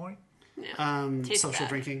 What's the point? Yeah. Tastes Social bad.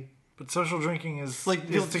 drinking. But social drinking is Like,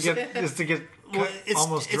 is to get Well, it's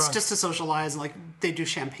almost it's drunk. just to socialize, and like they do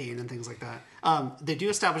champagne and things like that. They do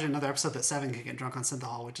establish in another episode that Seven can get drunk on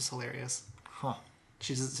synthahol, which is hilarious. Huh.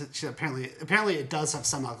 She apparently it does have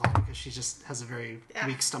some alcohol because she just has a very Yeah.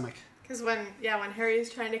 weak stomach. because when Harry's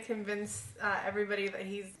trying to convince everybody that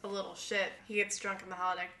he's a little shit, he gets drunk in the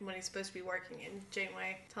holodeck when he's supposed to be working, and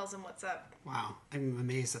Janeway tells him what's up. Wow, I'm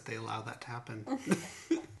amazed that they allow that to happen.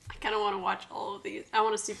 I kind of want to watch all of these. I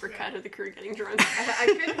want a super cut of the crew getting drunk.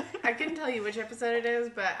 I couldn't tell you which episode it is,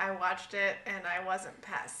 but I watched it and I wasn't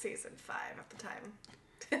past season 5 at the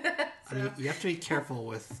time. I mean, you have to be careful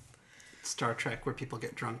with Star Trek where people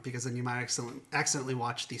get drunk, because then you might accidentally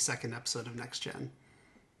watch the second episode of Next Gen.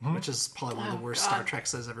 which is probably one of the worst God. Star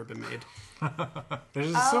Treks that has ever been made.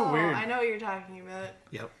 It's just so weird. I know what you're talking about.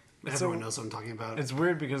 Yep. Everyone knows what I'm talking about. It's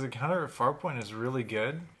weird because Encounter at Farpoint is really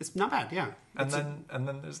good, It's not bad, yeah. and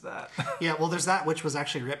then there's that. Yeah, well, there's that, which was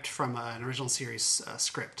actually ripped from an original series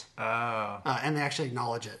script. Oh, And they actually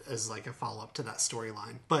acknowledge it as like a follow-up to that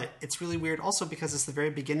storyline. But it's really weird also because it's the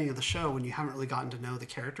very beginning of the show when you haven't really gotten to know the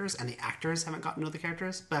characters, and the actors haven't gotten to know the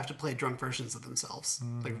characters, but have to play drunk versions of themselves,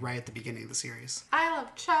 like right at the beginning of the series. I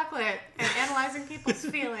love chocolate and analyzing people's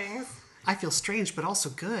feelings. I feel strange, but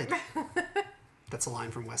also good. That's a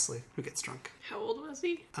line from Wesley, who gets drunk. How old was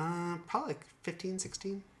he? Probably like 15,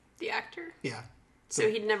 16. The actor? Yeah. So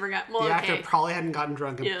he'd never got... Well, The okay. actor probably hadn't gotten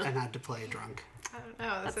drunk and, Yeah. and had to play drunk. I don't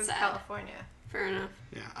know. This That's is sad. California. Fair enough.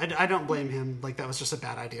 Yeah, I don't blame him. Like, that was just a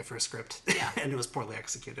bad idea for a script. Yeah. And it was poorly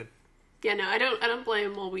executed. Yeah, no, I don't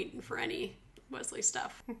blame Will Wheaton for any Wesley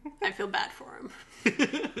stuff. I feel bad for him.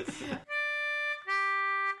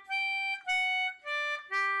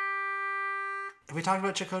 Have we talked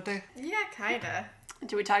about Chakotay? Yeah, kinda.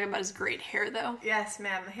 Do we talk about his great hair, though? Yes,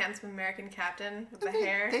 ma'am. The handsome American captain with the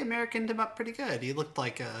hair. They Americaned him up pretty good. He looked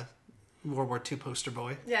like a World War II poster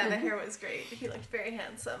boy. Yeah, the hair was great. He looked very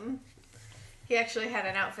handsome. He actually had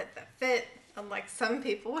an outfit that fit, unlike some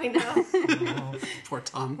people we know. Poor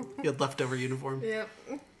Tom. He had leftover uniform. Yep.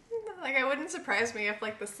 Like, it wouldn't surprise me if,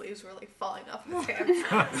 like, the sleeves were, like, falling off his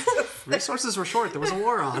hands. Resources were short. There was a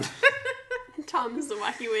war on. Tom is the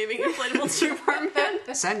wacky waving inflatable tube arm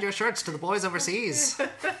man. Send your shirts to the boys overseas.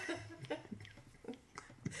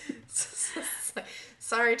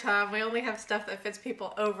 Sorry, Tom. We only have stuff that fits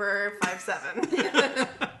people over 5'7".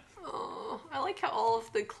 Oh, I like how all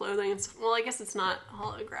of the clothing... Well, I guess it's not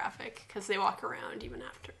holographic, because they walk around even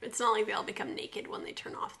after. It's not like they all become naked when they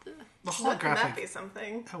turn off the... The Wouldn't that be holographic.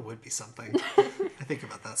 something? That would be something. I think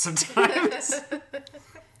about that sometimes.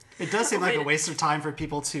 It does seem like a waste of time for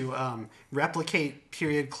people to replicate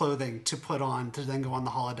period clothing to put on to then go on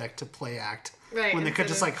the holodeck to play act. Right, When they could instead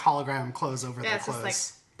just of- like hologram clothes over Yeah, their it's just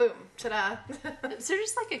clothes. like, boom, ta-da. Is there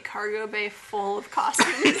just like a cargo bay full of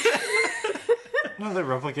costumes? no, they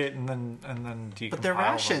replicate and then decompile But they're them.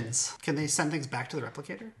 rations. Can they send things back to the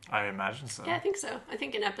replicator? I imagine so. Yeah, I think so. I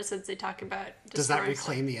think in episodes they talk about... Does that destroying stuff.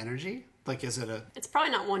 reclaim the energy? Like, is it a... It's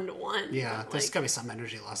probably not 1-to-1. Yeah, but, there's like, gotta be some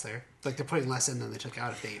energy loss there. Like, they're putting less in than they took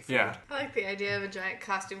out if they ate food. Yeah. I like the idea of a giant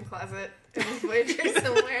costume closet in Voyager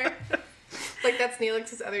somewhere. Like, that's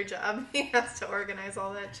Neelix's other job. He has to organize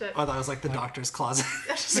all that shit. Oh, that was like the doctor's closet.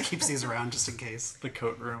 Just keeps these around just in case. The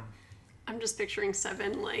coat room. I'm just picturing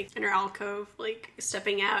Seven, like, in her alcove, like,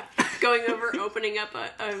 stepping out, going over, opening up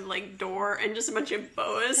a like, door, and just a bunch of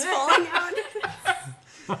boas falling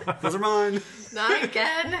out. Those are mine. Not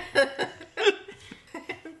again.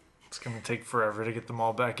 It's gonna take forever to get them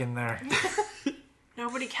all back in there.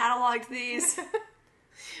 Nobody cataloged these.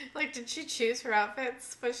 Like, did she choose her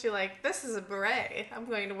outfits? Was she like, this is a beret, I'm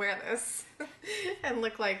going to wear this? And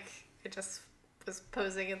look like it just was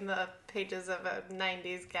posing in the pages of a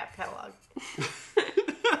 90s Gap catalog.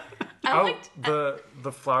 I Oh, liked...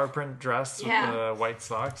 the flower print dress Yeah. with the white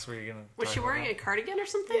socks. Were you gonna? Was talk she about wearing that? a cardigan or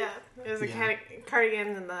something? Yeah, it was a Yeah. cardigan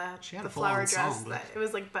and She had the a full flower dress. ensemble. That, it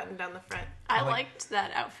was like buttoned down the front. I liked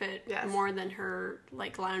that outfit Yes. more than her,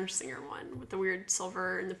 like, lounge singer one with the weird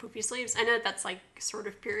silver and the poofy sleeves. I know that's, like, sort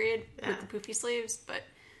of period Yeah. with the poofy sleeves, but...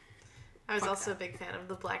 I was Fuck also a big fan of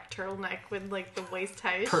the black turtleneck with like the waist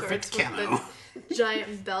high Perfect shorts camo. with the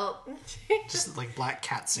giant belt. Just like black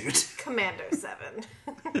cat suit. Commando 7.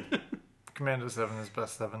 Commando 7 is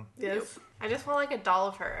best 7. Yes. I just want like a doll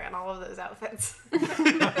of her in all of those outfits.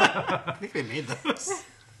 I think they made those.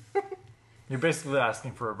 You're basically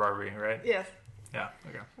asking for a Barbie, right? Yes. Yeah.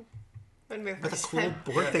 Okay. Wouldn't be the With a first cool time.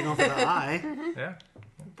 board thing over the eye. Yeah.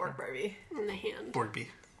 Borg Barbie. In the hand. Borgby.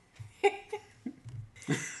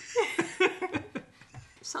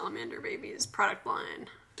 Salamander Babies product line.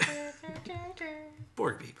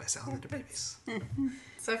 Borgby by Salamander Babies.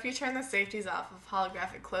 So if you turn the safeties off of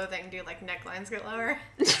holographic clothing, do like necklines get lower?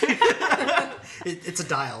 It's a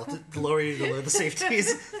dial. The lower you lower the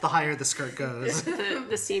safeties, the higher the skirt goes.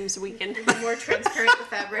 The seams weaken. The more transparent the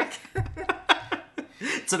fabric.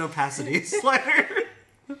 It's an opacity slider.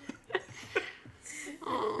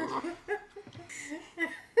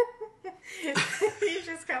 You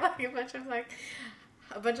just got like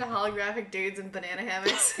a bunch of holographic dudes in banana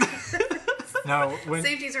hammocks. Now, when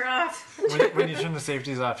Safeties are off. when you turn the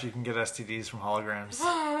safeties off, you can get STDs from holograms.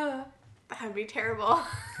 That would be terrible.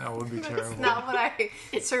 That would be That's terrible. not what I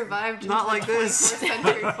survived. Not into like the this. 24th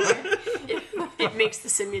century for. It makes the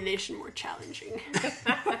simulation more challenging.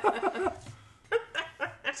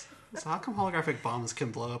 So how come holographic bombs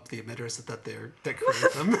can blow up the emitters that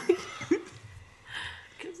create them?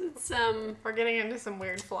 Because We're getting into some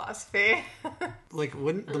weird philosophy. Like,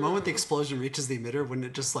 wouldn't the moment the explosion reaches the emitter, wouldn't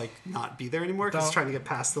it just like not be there anymore? Because it's trying to get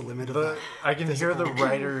past the limit of the. I can hear the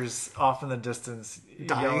writers off in the distance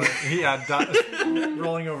Dying.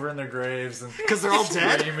 rolling over in their graves and Because they're all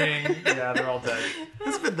dead. screaming. Yeah, they're all dead.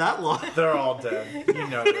 It's been that long. They're all dead. You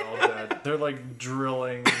know they're all dead. They're like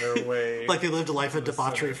drilling their way. Like they lived a life of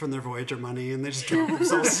debauchery from their Voyager money, and they just drove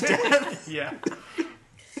themselves to death. Yeah.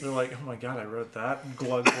 They're like, oh my god, I wrote that.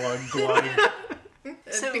 Glug, glug, glug.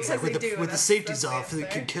 So- Because Like they with do, the that's safeties the off, it answer.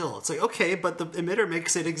 can kill. It's like, okay, but the emitter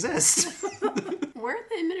makes it exist. Where are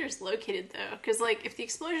the emitters located, though? Because, like, if the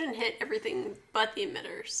explosion hit everything but the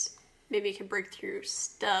emitters, maybe it could break through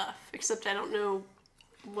stuff. Except I don't know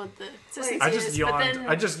what the consistency I is. just but yawned. then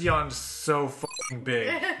I just yawned so fucking big.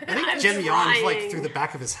 I think I'm Jim yawned like trying. through the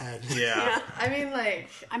back of his head. Yeah. I mean, like,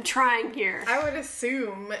 I'm trying here. I would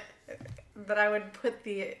assume that I would put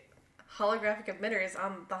the holographic emitters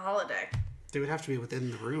on the holodeck They would have to be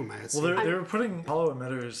within the room, I Well, assume. they were putting hollow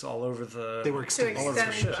emitters all over the. They were to extended. over the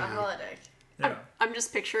extend ship, the yeah. holodeck. Yeah. I'm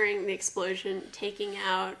just picturing the explosion taking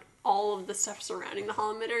out all of the stuff surrounding the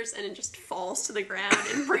hollow emitters, and it just falls to the ground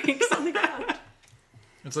and breaks on the ground.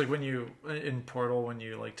 It's like when you in Portal when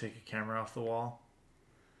you like take a camera off the wall.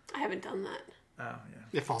 I haven't done that. Oh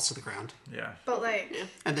It falls to the ground. yeah. But, like, Yeah.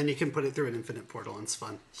 And then you can put it through an infinite portal, and it's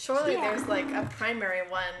fun. surely Yeah. there's, like, a primary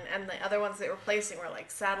one, and the other ones they were placing were, like,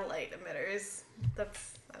 satellite emitters.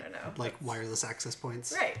 That's, I don't know. Like wireless access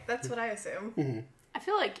points. Right, that's what I assume. I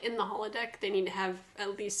feel like in the holodeck they need to have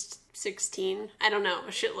at least 16, I don't know,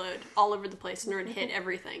 a shitload all over the place in order to hit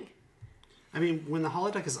everything. I mean, when the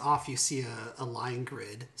holodeck is off, you see a line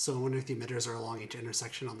grid. So I wonder if the emitters are along each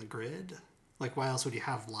intersection on the grid. Like, why else would you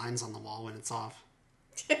have lines on the wall when it's off?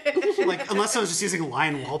 Like, unless I was just using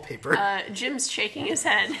line wallpaper. Jim's shaking his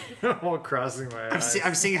head. While crossing my eyes.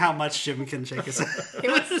 I'm seeing how much Jim can shake his head. He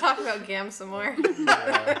wants to talk about GAM some more.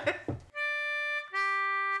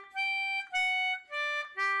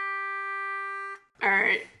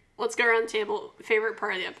 Alright, let's go around the table. Favorite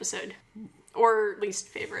part of the episode? Or least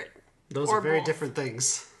favorite? Those Or are very both. different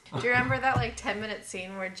things. Do you remember that, like, 10-minute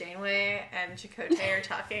scene where Janeway and Chakotay are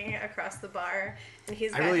talking across the bar? And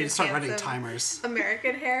he's I got really need to his start running handsome timers.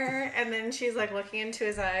 American hair, and then she's, like, looking into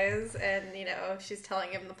his eyes, and, you know, she's telling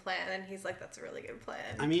him the plan, and he's like, that's a really good plan.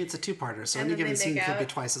 I mean, it's a two-parter, so And any then given they scene make could be out.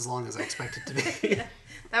 twice as long as I expect it to be.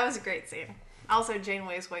 That was a great scene. Also,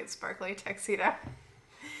 Janeway's white sparkly tuxedo.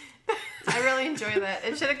 I really enjoy that.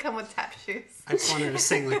 It should have come with tap shoes. I just wanted to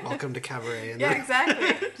sing, like, Welcome to Cabaret. And Yeah, then-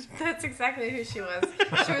 exactly. That's exactly who she was.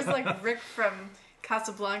 She was like Rick from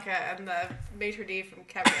Casablanca and the maitre d' from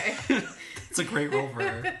Cabaret. It's a great role for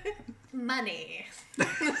her. Money.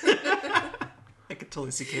 I could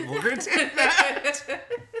totally see Kate Mulgrew doing that.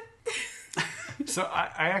 So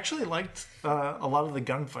I actually liked a lot of the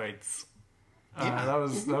gunfights. Yeah.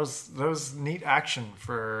 That was neat action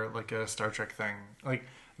for like a Star Trek thing. Like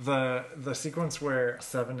the sequence where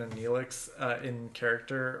Seven and Neelix in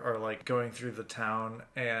character are like going through the town,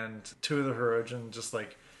 and two of the Hirogen just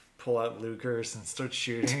like pull out Lukers and start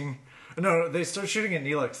shooting. No, they start shooting at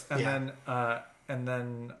Neelix, and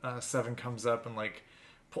then Seven comes up and like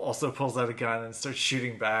also pulls out a gun and starts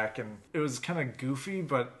shooting back, and it was kind of goofy,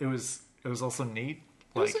 but it was also neat.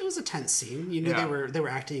 Like, It was a tense scene. You knew Yeah. they were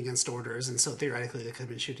acting against orders, and so theoretically they could have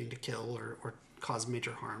been shooting to kill or cause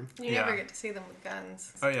major harm. You Yeah. never get to see them with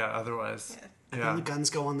guns. oh yeah, otherwise, And yeah. the guns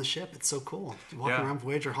go on the ship. It's so cool. You're walking Yeah. around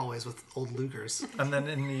Voyager hallways with old Lugers. And then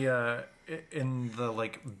in the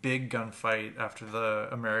like big gunfight after the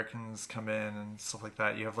Americans come in and stuff like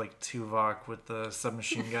that, you have like Tuvok with the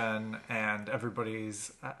submachine gun, and everybody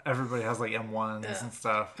has like M1s and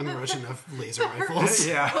stuff. And the version of laser rifles.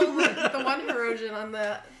 Yeah, The one Hirogen on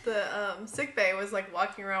the sick bay was like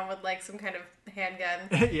walking around with like some kind of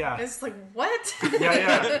handgun. yeah, It's like, what?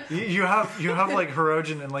 yeah. You have like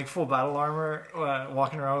Hirogen in like full battle armor,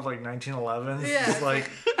 walking around with like 1911s, Yeah.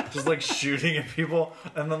 just like shooting at people,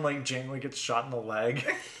 and then like Janeway gets shot in the leg.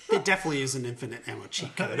 They definitely use an infinite ammo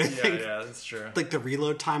cheat code. I Yeah, think. yeah, that's true. Like the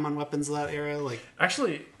reload time on weapons of that era, like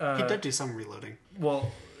Actually, he did do some reloading.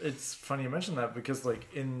 well, it's funny you mention that because like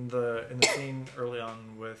in the scene early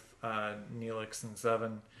on with Neelix and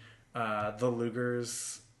Seven, the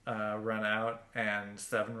Lugers run out and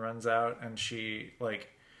Seven runs out, and she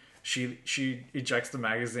ejects the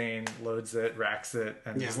magazine, loads it, racks it,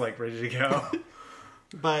 and is Yeah. like ready to go.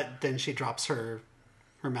 But then she drops her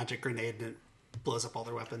magic grenade and it blows up all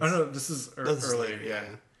their weapons. Oh no, this is This is early, later,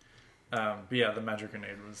 yeah. But yeah, the magic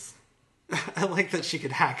grenade was. I like that she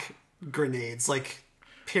could hack grenades. Like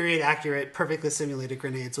period accurate, perfectly simulated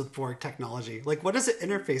grenades with Borg technology. Like, what is it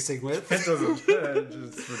interfacing with? It doesn't.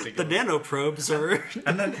 It's The ridiculous. nanoprobes are...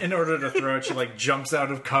 And then in order to throw it, she like jumps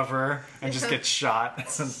out of cover and just gets shot.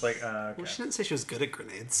 It's like, okay. Well, she didn't say she was good at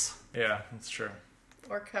grenades. Yeah, that's true.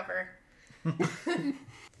 Or cover.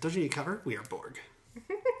 Don't you need cover? We are Borg.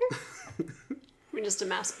 We just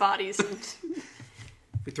amass bodies, and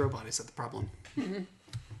We throw bodies at the problem.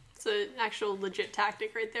 it's an actual legit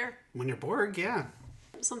tactic right there. When you're Borg, yeah.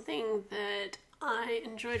 Something that I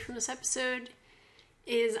enjoyed from this episode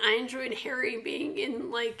is I enjoyed Harry being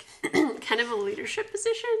in, like, kind of a leadership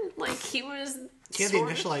position. Like, he was... He had the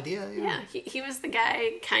initial idea, Yeah, he was the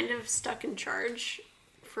guy kind of stuck in charge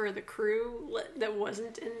for the crew that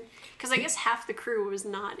wasn't in... Because I guess half the crew was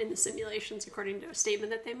not in the simulations, according to a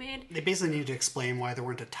statement that they made. They basically needed to explain why there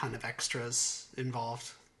weren't a ton of extras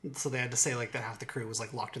involved. So they had to say, like, that half the crew was,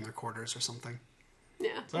 like, locked in their quarters or something.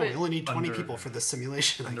 Yeah. So we but- only need 20 Under- people for this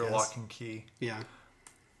simulation, I Under guess. lock and key. Yeah.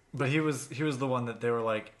 But he was the one that they were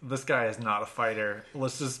like, this guy is not a fighter.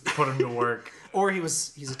 Let's just put him to work. Or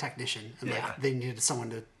he's a technician, and Yeah. like they needed someone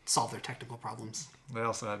to solve their technical problems. They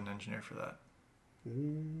also had an engineer for that.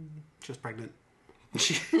 She was pregnant.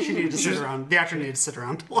 She needed to sit around. The actor needed to sit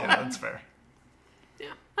around. Yeah, that's fair. Yeah,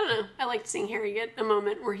 I don't know. I liked seeing Harry get a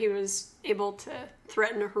moment where he was able to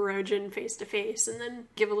threaten a Hirogen face to face and then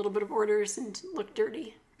give a little bit of orders and look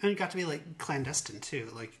dirty. And it got to be like clandestine too,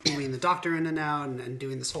 like moving the doctor in and out and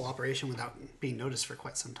doing this whole operation without being noticed for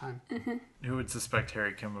quite some time. Who would suspect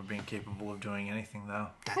Harry Kim of being capable of doing anything, though?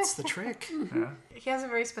 That's the trick. Yeah. He has a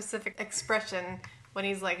very specific expression when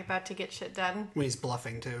he's like about to get shit done. When he's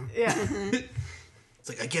bluffing too. Yeah. It's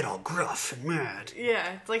like, I get all gruff and mad.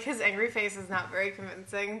 Yeah. It's like his angry face is not very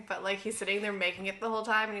convincing, but like he's sitting there making it the whole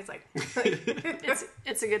time and he's like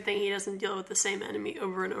It's a good thing he doesn't deal with the same enemy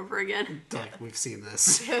over and over again. Like, we've seen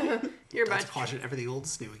this. You're about That's watching everything old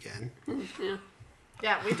is new again. yeah.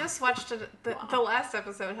 Yeah, we just watched it. The last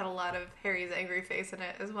episode had a lot of Harry's angry face in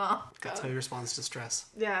it as well. That's how he responds to stress.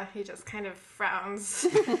 Yeah, he just kind of frowns.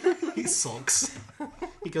 He sulks.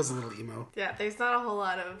 He goes a little emo. Yeah, there's not a whole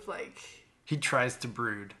lot of like... He tries to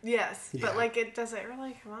brood. Yes, Yeah. but like it doesn't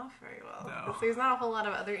really come off very well. No. There's not a whole lot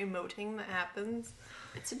of other emoting that happens.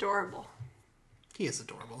 It's adorable. He is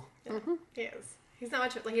adorable. He is. He's not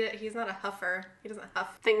much. Like, he's not a huffer. He doesn't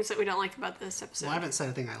huff. Things that we don't like about this episode. Well, I haven't said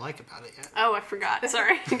anything I like about it yet. Oh, I forgot.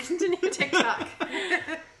 Sorry. Continue. TikTok.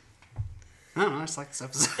 I don't know, I just like this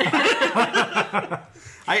episode.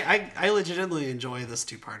 I legitimately enjoy this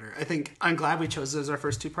two-parter. I think I'm glad we chose it as our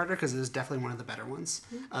first two-parter because it is definitely one of the better ones.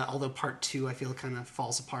 Although part two, I feel, kind of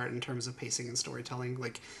falls apart in terms of pacing and storytelling.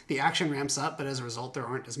 Like, the action ramps up, but as a result, there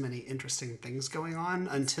aren't as many interesting things going on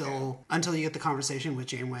until you get the conversation with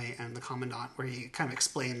Janeway and the Commandant, where he kind of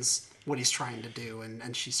explains what he's trying to do,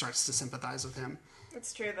 and she starts to sympathize with him.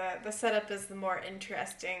 It's true that the setup is the more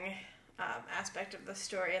interesting aspect of the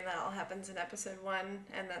story, and that all happens in episode 1,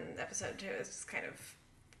 and then episode 2 is just kind of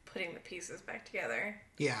putting the pieces back together.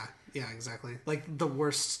 Yeah, exactly. Like, the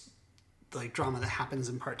worst drama that happens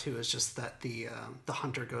in part 2 is just that the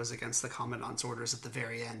hunter goes against the Commandant's orders at the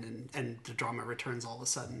very end, and the drama returns all of a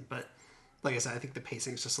sudden. But like I said, I think the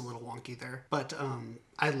pacing is just a little wonky there. But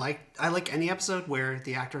I like any episode where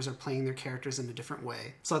the actors are playing their characters in a different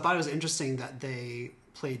way. So I thought it was interesting that they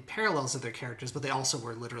played parallels of their characters, but they also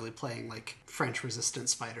were literally playing like French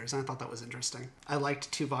resistance fighters, and I thought that was interesting. I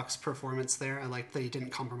liked Tuvok's performance there. I liked that he didn't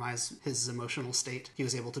compromise his emotional state. He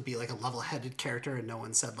was able to be like a level-headed character, and no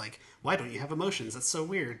one said like, why don't you have emotions? That's so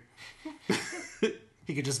weird.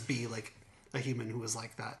 He could just be like a human who was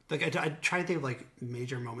like that. Like, I try to think of like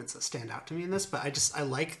major moments that stand out to me in this, but I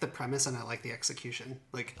like the premise and I like the execution.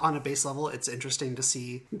 Like, on a base level, it's interesting to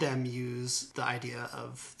see them use the idea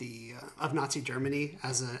of of Nazi Germany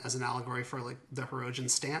as an allegory for like the Hirogen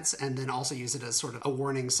stance, and then also use it as sort of a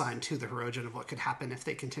warning sign to the Hirogen of what could happen if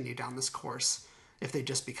they continue down this course. If they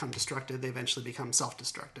just become destructive, they eventually become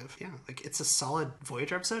self-destructive. Yeah, like, it's a solid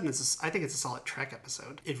Voyager episode, and I think it's a solid Trek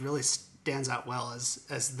episode. It really stands out well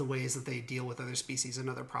as the ways that they deal with other species and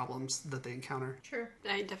other problems that they encounter. Sure.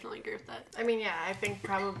 I definitely agree with that. I mean, yeah, I think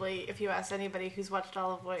probably if you ask anybody who's watched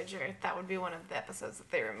all of Voyager, that would be one of the episodes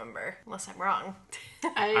that they remember, unless I'm wrong.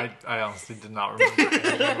 I honestly did not remember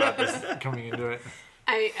anything about this coming into it.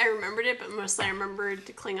 I remembered it, but mostly I remembered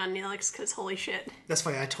the Klingon Neelix because holy shit, That's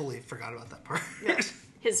why I totally forgot about that part.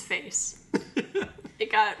 his face.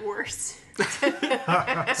 It got worse. So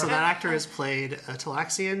that actor has played a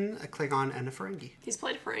Talaxian, a Klingon, and a Ferengi He's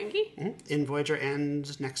played a Ferengi. in Voyager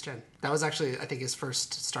and Next Gen. That was actually, I think, his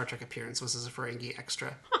first Star Trek appearance was as a Ferengi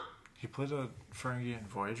extra. He played a Ferengi in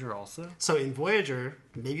Voyager also? So in Voyager,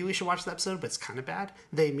 maybe we should watch the episode, but it's kind of bad.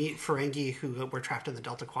 They meet Ferengi who were trapped in the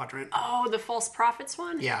Delta Quadrant. Oh, the false prophets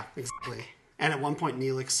one? Yeah, exactly. And at one point,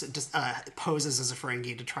 Neelix just poses as a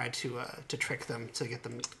Ferengi to try to trick them, to get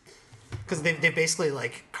them... Because they basically,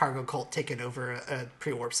 like, cargo cult taken over a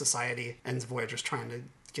pre-warp society, and Voyager's trying to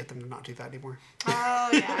get them to not do that anymore. Oh,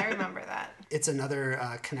 yeah, I remember that. It's another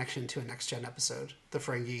connection to a Next Gen episode. The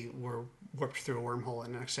Ferengi were warped through a wormhole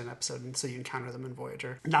in a Next Gen episode, and so you encounter them in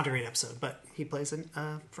Voyager. Not a great episode, but he plays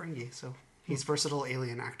a Ferengi, so he's a versatile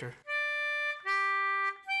alien actor.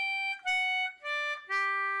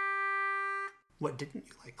 What didn't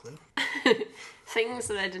you like, Lou? Things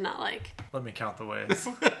that I did not like. Let me count the ways.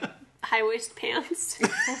 High-waist pants.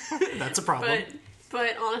 That's a problem.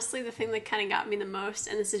 But honestly, the thing that kind of got me the most,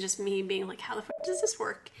 and this is just me being like, how the fuck does this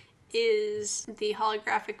work, is the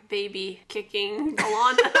holographic baby kicking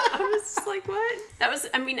B'Elanna. I was just like, what? That was,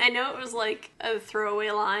 I mean, I know it was like a throwaway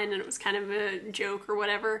line and it was kind of a joke or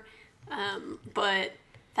whatever, but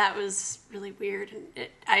that was really weird. And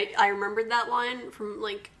I remembered that line from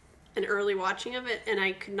like an early watching of it, and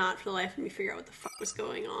I could not for the life of me figure out what the fuck was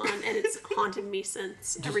going on, and it's haunted me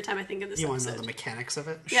since every time I think of this You episode. want to know the mechanics of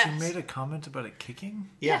it? Yes. She made a comment about it kicking?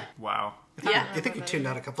 Yeah. Wow. Yeah. I think you tuned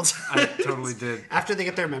out a couple times. I totally did. After they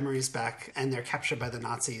get their memories back and they're captured by the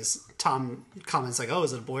Nazis, Tom comments like, "Oh,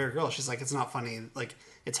 is it a boy or a girl?" She's like, "It's not funny. Like,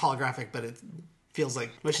 it's holographic, but it feels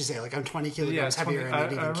like what'd she say? Like, I'm 20 kilograms heavier and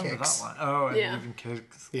it even remember kicks." that line. Oh, and Yeah. it even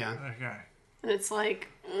kicks. Yeah. Okay. And it's like,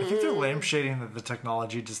 I think they're lampshading that the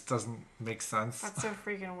technology just doesn't make sense. That's so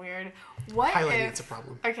freaking weird. What Highlighting if... it's a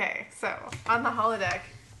problem. Okay, so, on the holodeck,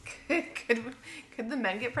 could the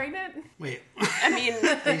men get pregnant? Wait, I mean,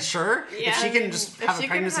 are you sure? Yeah. If she can just have a she can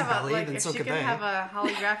pregnancy have belly, then if so she could can they. have a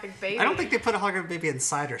holographic baby. I don't think they put a holographic baby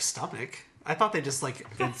inside her stomach. I thought they just like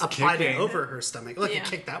applied it kicking. over her stomach. Look, Yeah. it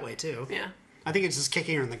kicked that way too. yeah. I think it's just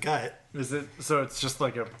kicking her in the gut. Is it? So it's just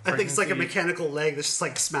like a. I think it's like a pregnancy- mechanical leg that's just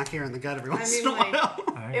like smacking her in the gut every once mean, in a like-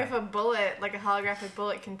 while. If a bullet, like a holographic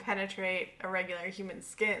bullet, can penetrate a regular human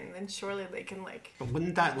skin, then surely they can, like... But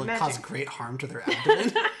wouldn't that like, Magic. cause great harm to their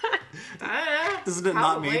abdomen? I don't know. Isn't it not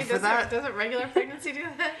Probably. made for Does that? Doesn't regular pregnancy do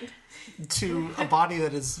that? To a body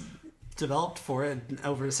that is developed for it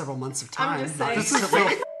over several months of time. I'm just saying. This is so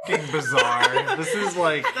fucking bizarre. This is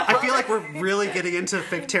like. I feel like we're really getting into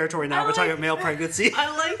fake territory now. We're talking about male pregnancy.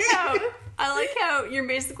 I like how you're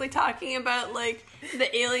basically talking about like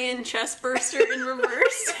the alien chest burster in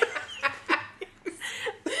reverse.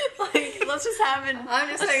 Like, let's just have an. I'm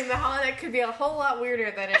just saying the holodeck could be a whole lot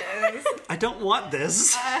weirder than it is. I don't want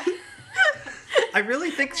this. I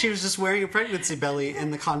really think she was just wearing a pregnancy belly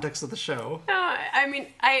in the context of the show. No, I mean,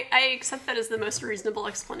 I accept that as the most reasonable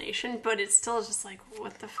explanation, but it's still just like,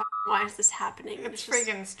 what the fuck? Why is this happening? It's just,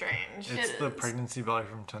 freaking strange. It's It the is. pregnancy belly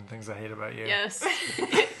from 10 Things I Hate About You. Yes.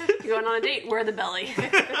 You're going on a date, wear the belly.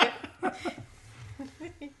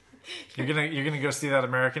 You're gonna go see that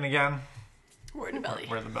American again? Wear the belly.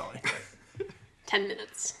 Wear the belly. 10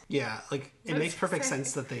 minutes. Yeah, like it That's makes perfect strange.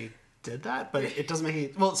 sense that they did that, but it doesn't make any.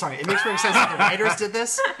 Well, sorry, it makes perfect sense that the writers did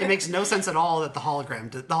this. It makes no sense at all that the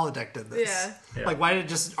holodeck did this. Yeah. Like, why did it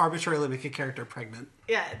just arbitrarily make a character pregnant?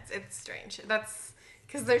 Yeah, it's strange. That's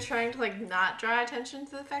because they're trying to like not draw attention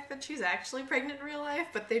to the fact that she's actually pregnant in real life,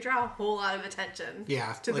 but they draw a whole lot of attention.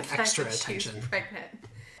 Yeah, to like the fact extra that attention. she's pregnant.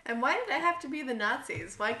 And why did it have to be the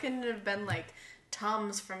Nazis? Why couldn't it have been like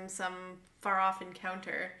Tom's from some far off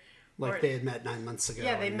encounter? Like Or- they had met 9 months ago.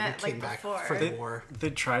 Yeah, they and met, came like, back before. for the war. They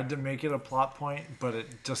tried to make it a plot point, but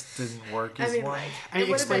it just didn't work I as mean, one. like I mean, it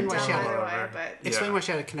would have been explain why done she had- either way, However. but Explain Yeah. why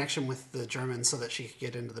she had a connection with the Germans so that she could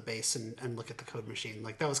get into the base and look at the code machine.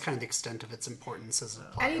 Like that was kind of the extent of its importance as a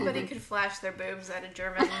plot anybody element. could flash their boobs at a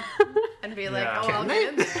German and be like, Yeah. "Oh, Can I'll they? get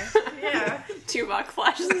in there." Yeah, Tuvok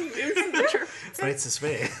flashes his boobs in the church. Right this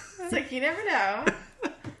way. it's like you never know.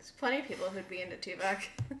 There's plenty of people who'd be into Tuvok.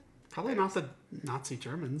 Probably not the Nazi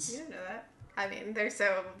Germans. You don't know that. I mean, they're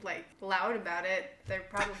so like loud about it. They're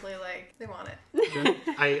probably like they want it.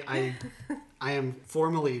 I am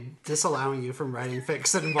formally disallowing you from writing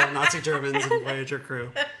fics that involve Nazi Germans and Voyager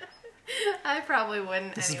crew. I probably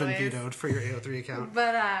wouldn't. This anyways. has been vetoed for your AO3 account.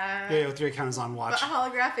 But Your AO3 account is on but watch.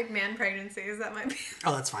 holographic man pregnancies that might be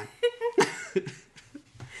Oh, that's fine.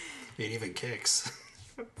 It even kicks.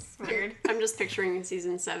 it's weird. I'm just picturing in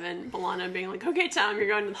season 7, B'Elanna being like, okay, Tom, you're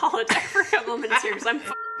going to the holodeck for a couple of minutes here because I'm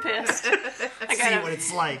pissed. I See got what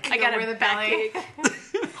it's like. I got Over a the belly.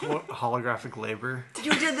 backache. Holographic labor.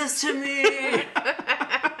 You did this to me!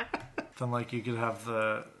 Then like you could have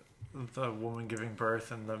the woman giving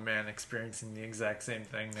birth and the man experiencing the exact same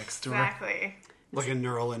thing next to her. Exactly. Like a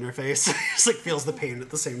neural interface. Just like feels the pain at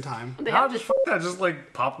the same time. They I'll have just fuck that. Just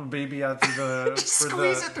like pop a baby out through the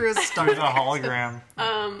Squeeze it through his through stomach. the hologram.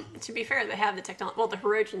 to be fair, they have the technology. Well, the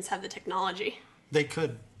Herodians have the technology. They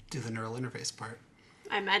could do the neural interface part.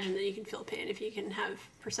 I imagine that you can feel pain if you can have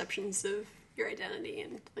perceptions of your identity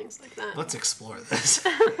and things like that. Let's explore this.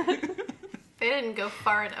 They didn't go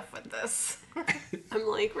far enough with this. I'm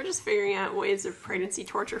like, we're just figuring out ways of pregnancy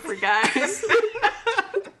torture for guys.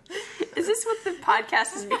 Is this what the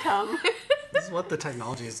podcast has become? This is what the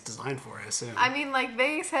technology is designed for, I assume. I mean, like,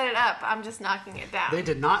 they set it up. I'm just knocking it down. They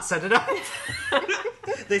did not set it up.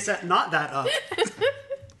 They set not that up.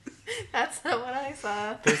 That's not what I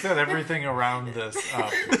saw. They set everything around this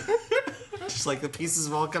up. Just like the pieces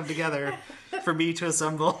have all come together for me to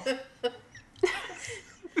assemble.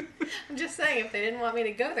 I'm just saying, if they didn't want me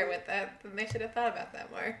to go there with that, then they should have thought about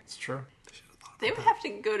that more. It's true. They would have to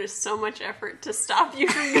go to so much effort to stop you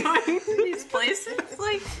from going to these places.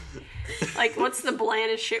 Like what's the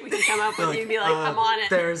blandest shit we can come up with? You'd be like, I'm on it.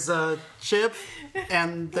 There's a ship,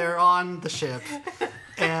 and they're on the ship,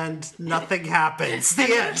 and nothing happens. The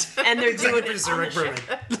end. And they're doing it Producer on the Rick ship.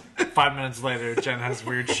 Berman. 5 minutes later, Jen has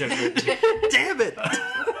weird shit written. Damn it!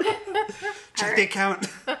 Check the account.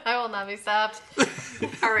 I will not be stopped.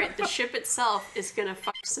 All right, the ship itself is gonna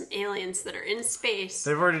fuck some aliens that are in space.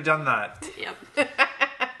 They've already done that. Yep.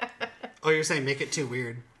 Oh, you're saying make it too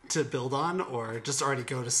weird to build on, or just already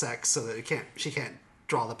go to sex so that she can't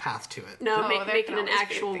draw the path to it? No, Oh, there make it can an always be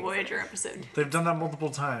actual things Voyager episode. They've done that multiple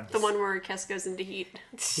times. The one where Kes goes into heat.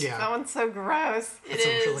 Yeah. That one's so gross. It's a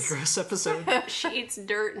really is. gross episode. She eats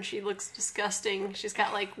dirt and she looks disgusting. She's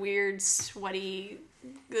got like weird, sweaty.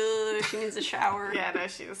 She needs a shower. Yeah, no,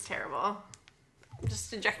 she was terrible.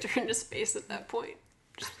 Just eject her into space at that point.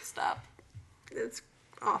 Just stop. It's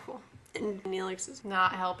awful. And Neelix is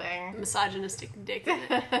Not helping. misogynistic dick in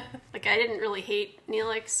it. Like, I didn't really hate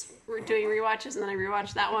Neelix doing rewatches, and then I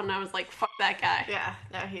rewatched that one and I was like, fuck that guy. Yeah,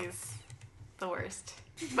 no, he's the worst.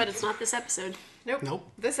 But it's not this episode. Nope.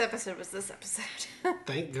 This episode was this episode.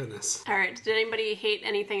 Thank goodness. Alright, did anybody hate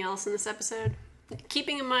anything else in this episode?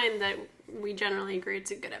 Keeping in mind that we generally agree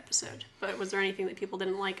it's a good episode, but was there anything that people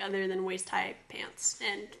didn't like other than waist-high pants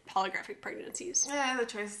and holographic pregnancies? Yeah, the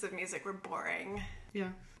choices of music were boring. Yeah.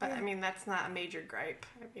 But, I mean, that's not a major gripe.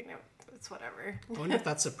 I mean, it's whatever. I wonder if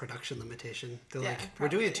that's a production limitation. They're Yeah, like, we're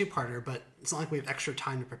doing a probably. two-parter, but it's not like we have extra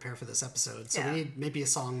time to prepare for this episode. So Yeah. we need maybe a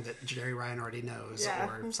song that Jerry Ryan already knows Yeah.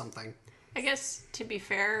 or something. I guess, to be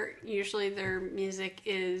fair, usually their music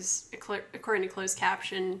is, according to closed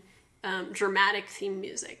caption, dramatic theme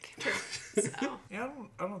music. So, Yeah,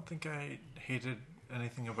 I don't think I hated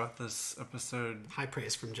anything about this episode High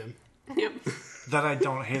praise from Jim. yep. that I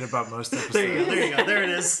don't hate about most episodes. There you go. There you go. There it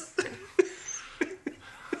is.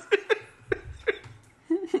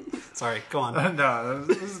 Sorry. Go on. No,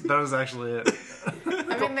 that was actually it.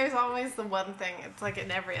 I mean, there's always the one thing. It's like in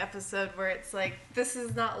every episode where it's like, this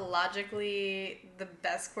is not logically the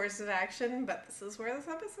best course of action, but this is where this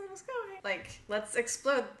episode is going. Like, let's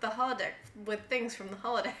explode the holodeck with things from the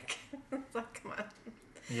holodeck. It's like, come on.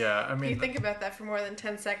 Yeah, I If you mean, think about that for more than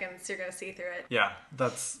 10 seconds, you're gonna see through it. yeah,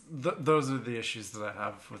 those are the issues that I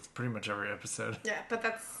have with pretty much every episode. Yeah, but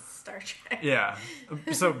that's Star Trek. Yeah,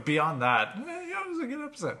 so beyond that, yeah, it was a good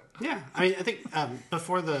episode. Yeah. I mean, I think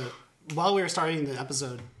while we were starting the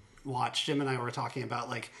episode watch, Jim and I were talking about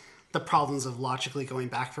like the problems of logically going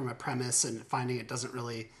back from a premise and finding it doesn't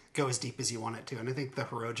really go as deep as you want it to. And I think the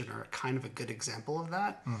Hirogen are kind of a good example of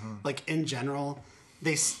that. Like in general,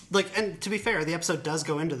 and to be fair, the episode does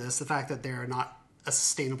go into this, the fact that they're not a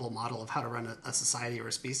sustainable model of how to run a society or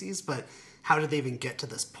a species, but how did they even get to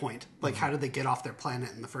this point? Like, how did they get off their planet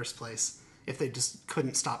in the first place if they just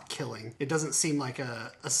couldn't stop killing? It doesn't seem like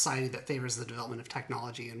a society that favors the development of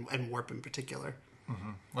technology and warp in particular.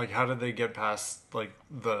 Like, how did they get past like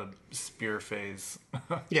the spear phase?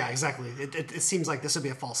 Yeah, exactly. It seems like this would be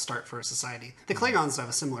a false start for a society. The Klingons have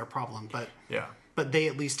a similar problem, but they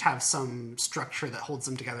at least have some structure that holds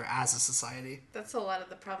them together as a society. That's a lot of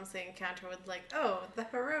the problems they encounter with, like, oh, the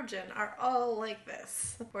Hirogen are all like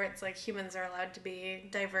this. Where it's like humans are allowed to be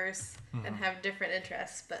diverse and have different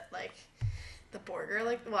interests, but, like, the Borg are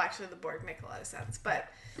like, well, actually, the Borg make a lot of sense, but,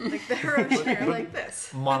 like, the Hirogen are like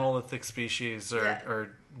this. Monolithic species Yeah.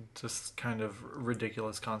 are just kind of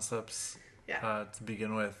ridiculous concepts Yeah. to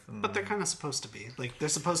begin with. And But they're kind of supposed to be. Like, they're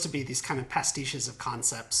supposed to be these kind of pastiches of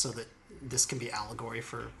concepts so that this can be allegory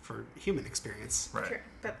for human experience. right. True.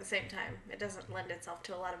 But at the same time, it doesn't lend itself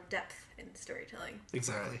to a lot of depth in storytelling.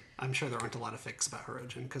 Exactly. I'm sure there aren't a lot of fics about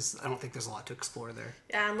Hirogen, because I don't think there's a lot to explore there.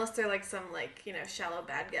 Yeah, unless they're like some, like, you know, shallow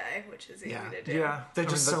bad guy, which is easy to do. Yeah. They're I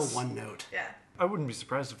just mean, so that's- one note. Yeah. I wouldn't be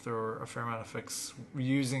surprised if there were a fair amount of fics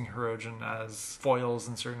using Hirogen as foils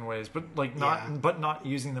in certain ways, but like not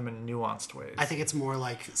using them in nuanced ways. I think it's more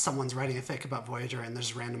like someone's writing a fic about Voyager and they're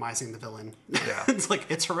just randomizing the villain. Yeah. It's like,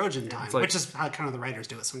 it's Hirogen time, like- which is how kind of the writers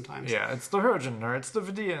do it sometimes. Yeah, it's the Hirogen, or it's the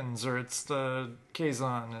Vidians, or it's the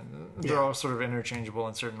Kazon, and they're Yeah. all sort of interchangeable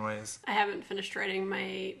in certain ways. I haven't finished writing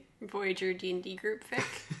my Voyager D&D group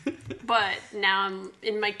fic, but now I'm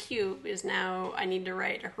in my queue is now I need to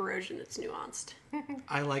write a Hirogen that's nuanced.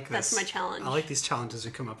 I like this. That's my challenge. I like these challenges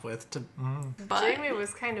we come up with. But Jamie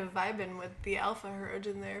was kind of vibing with the Alpha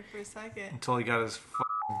Hirogen there for a second. Until he got his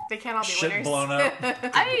They can't all be shit winners. blown up.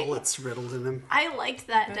 I Bullets riddled in him. I liked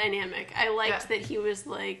that dynamic. I liked Yeah. that he was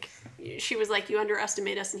like, she was like, you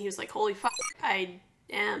underestimate us, and he was like, holy fuck, I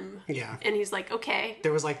am. Yeah. And he's like, okay.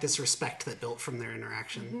 There was like this respect that built from their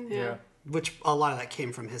interaction, Yeah. which a lot of that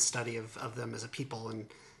came from his study of them as a people. And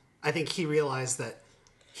I think he realized that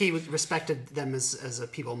he respected them as a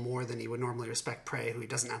people more than he would normally respect Prey, who he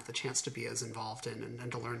doesn't have the chance to be as involved in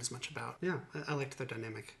and to learn as much about. Yeah, I liked their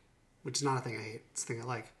dynamic, which is not a thing I hate. It's a thing I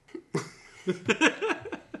like.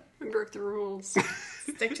 We broke the rules.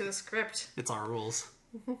 Stick to the script. It's our rules.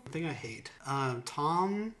 Thing I hate.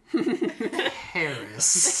 Tom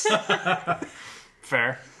Harris.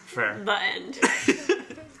 Fair. The end.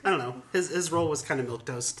 I don't know. His role was kind of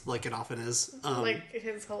milquetoast, like it often is. Like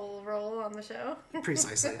his whole role on the show.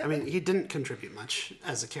 Precisely. I mean, he didn't contribute much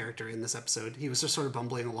as a character in this episode. He was just sort of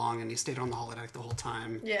bumbling along, and he stayed on the holodeck the whole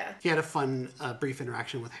time. Yeah. He had a fun, brief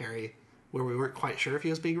interaction with Harry, where we weren't quite sure if he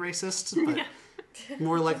was being racist, but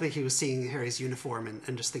more likely he was seeing Harry's uniform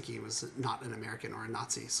and just thinking he was not an American or a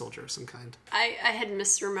Nazi soldier of some kind. I had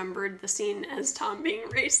misremembered the scene as Tom being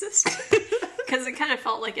racist. Because it kind of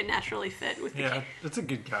felt like it naturally fit with the Yeah, it's a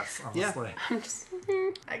good guess, honestly. I'm just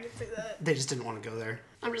I can see that. They just didn't want to go there.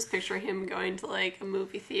 I'm just picturing him going to like a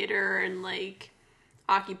movie theater in like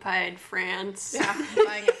occupied France. Yeah,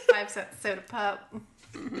 buying a 5-cent soda pop.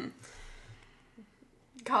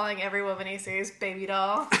 Calling every woman he sees baby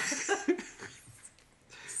doll.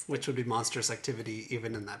 Which would be monstrous activity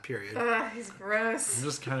even in that period. Ugh, he's gross. I'm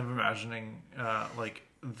just kind of imagining, like,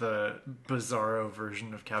 the bizarro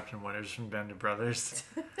version of Captain Winters from Band of Brothers.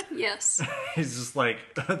 Yes. He's just like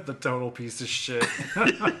the total piece of shit.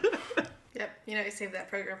 Yep, you know, you save that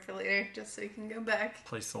program for later just so you can go back.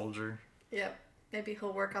 Play soldier. Yep. Maybe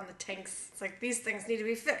he'll work on the tanks. It's like, these things need to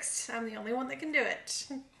be fixed. I'm the only one that can do it.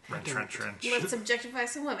 Trench. Let's objectify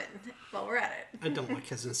some women while we're at it. I don't like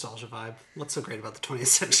his nostalgia vibe. What's so great about the 20th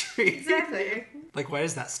century? Exactly. Like, why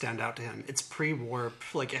does that stand out to him? It's pre-warp.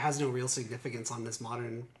 Like, it has no real significance on this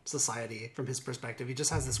modern society from his perspective. He just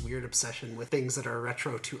has this weird obsession with things that are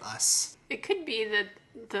retro to us. It could be that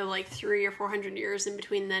the like 300 or 400 years in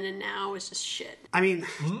between then and now was just shit. I mean,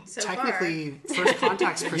 So technically, First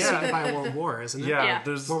Contact's preceded by a world war, isn't it? Yeah, Yeah.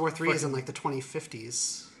 there's World War III is in, like, the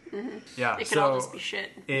 2050s. yeah. It could all So just be shit.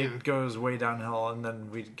 it goes way downhill, and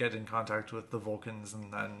then we get in contact with the Vulcans,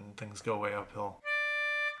 and then things go way uphill.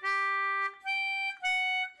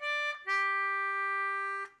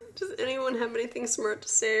 Does anyone have anything smart to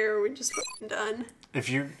say, or are we just fucking done? If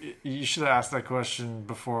you should have asked that question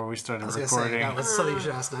before we started I was going to recording. say, that was something you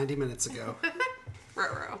should ask 90 minutes ago.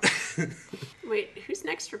 Ruh-roh. Wait, who's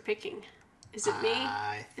next for picking? Is it me?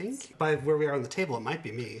 I think, by where we are on the table, it might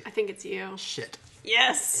be me. I think it's you. Shit.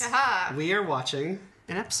 Yes! Aha! We are watching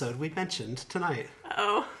an episode we mentioned tonight.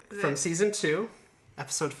 Oh. From Season 2,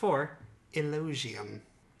 Episode 4, Elogium.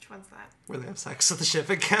 Which one's that? Where they have sex with the ship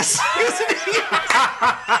and cast.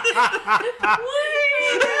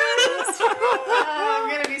 I'm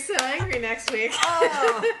gonna be so angry next week.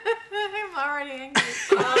 I'm already angry.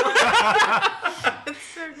 It's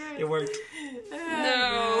so good. It worked.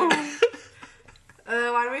 No.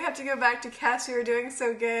 Why do we have to go back to Cass? We were doing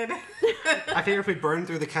so good. I figure if we burn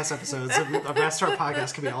through the Cass episodes, the rest of our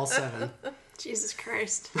podcast could be all 7. Jesus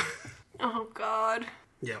Christ. Oh, God.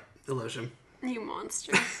 Yep, Elogium. You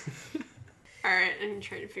monster. Alright, I'm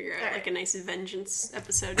trying to figure out like a nice vengeance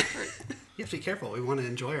episode for You have to be careful. We want to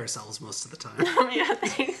enjoy ourselves most of the time. yeah,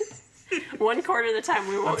 thanks. 1/4 of the time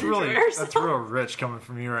we won't That's enjoy really ourselves. that's real rich coming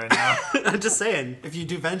from you right now. I'm just saying, if you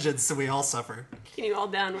do vengeance, then we all suffer. Getting you all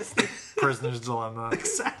down with me. Prisoner's dilemma.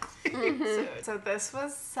 Exactly. So this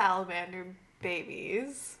was Salamander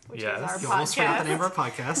Babies, which Yes. is our You almost forgot the name podcast.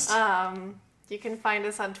 of our podcast. You can find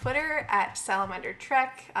us on Twitter at Salamander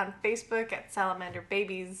Trek, on Facebook at Salamander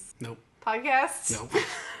Babies Nope. Podcast.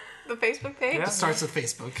 Nope. The Facebook page? Yeah. It starts with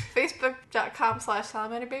Facebook.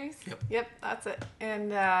 Facebook.com/salamanderbabies? Yep. Yep, that's it.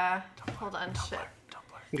 And, hold on, shit.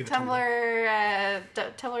 Give it to Tumblr,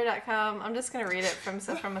 tumblr.com. I'm just going to read it from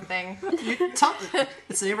a thing. It's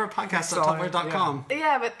the name of our podcast at tumblr.com.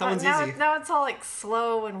 Yeah, but That one's now, easy. now it's all like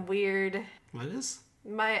slow and weird. What is?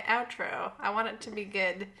 My outro. I want it to be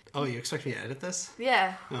good. Oh, you expect me to edit this?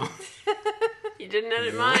 Yeah. Oh. You didn't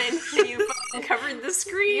edit mine. You fucking covered the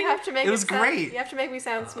screen. You have to make It was sound- great. You have to make me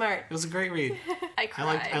sound smart. It was a great read. I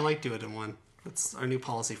cried. I like Do It in One. That's our new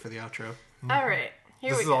policy for the outro. All right. Here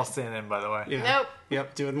This we is go. all staying in, by the way. Yeah. Nope.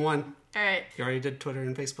 Yep, Do It in One. All right. You already did Twitter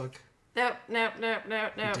and Facebook. Nope. You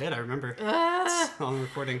did, I remember. It's on the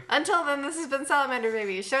recording. Until then, this has been Salamander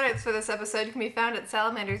Babies. Show notes for this episode can be found at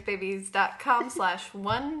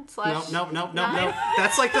salamandersbabies.com/1/ Nope.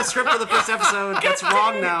 That's like the script of the first episode. That's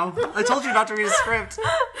wrong now. I told you not to read a script.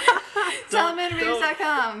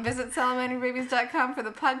 salamanderbabies.com. Visit salamanderbabies.com for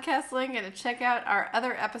the podcast link and to check out our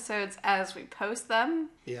other episodes as we post them.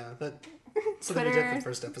 Yeah, that's what we did for the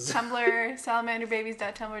first episode. Tumblr,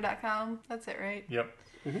 salamanderbabies.tumblr.com. That's it, right? Yep.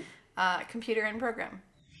 Computer and program.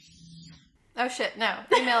 Oh shit, no.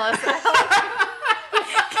 Email us at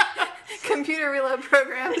computer reload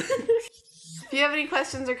program. If you have any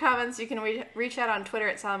questions or comments, you can reach out on Twitter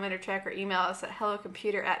at salamandertrek or email us at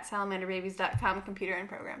hellocomputer@salamanderbabies.com. Computer and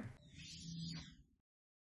program.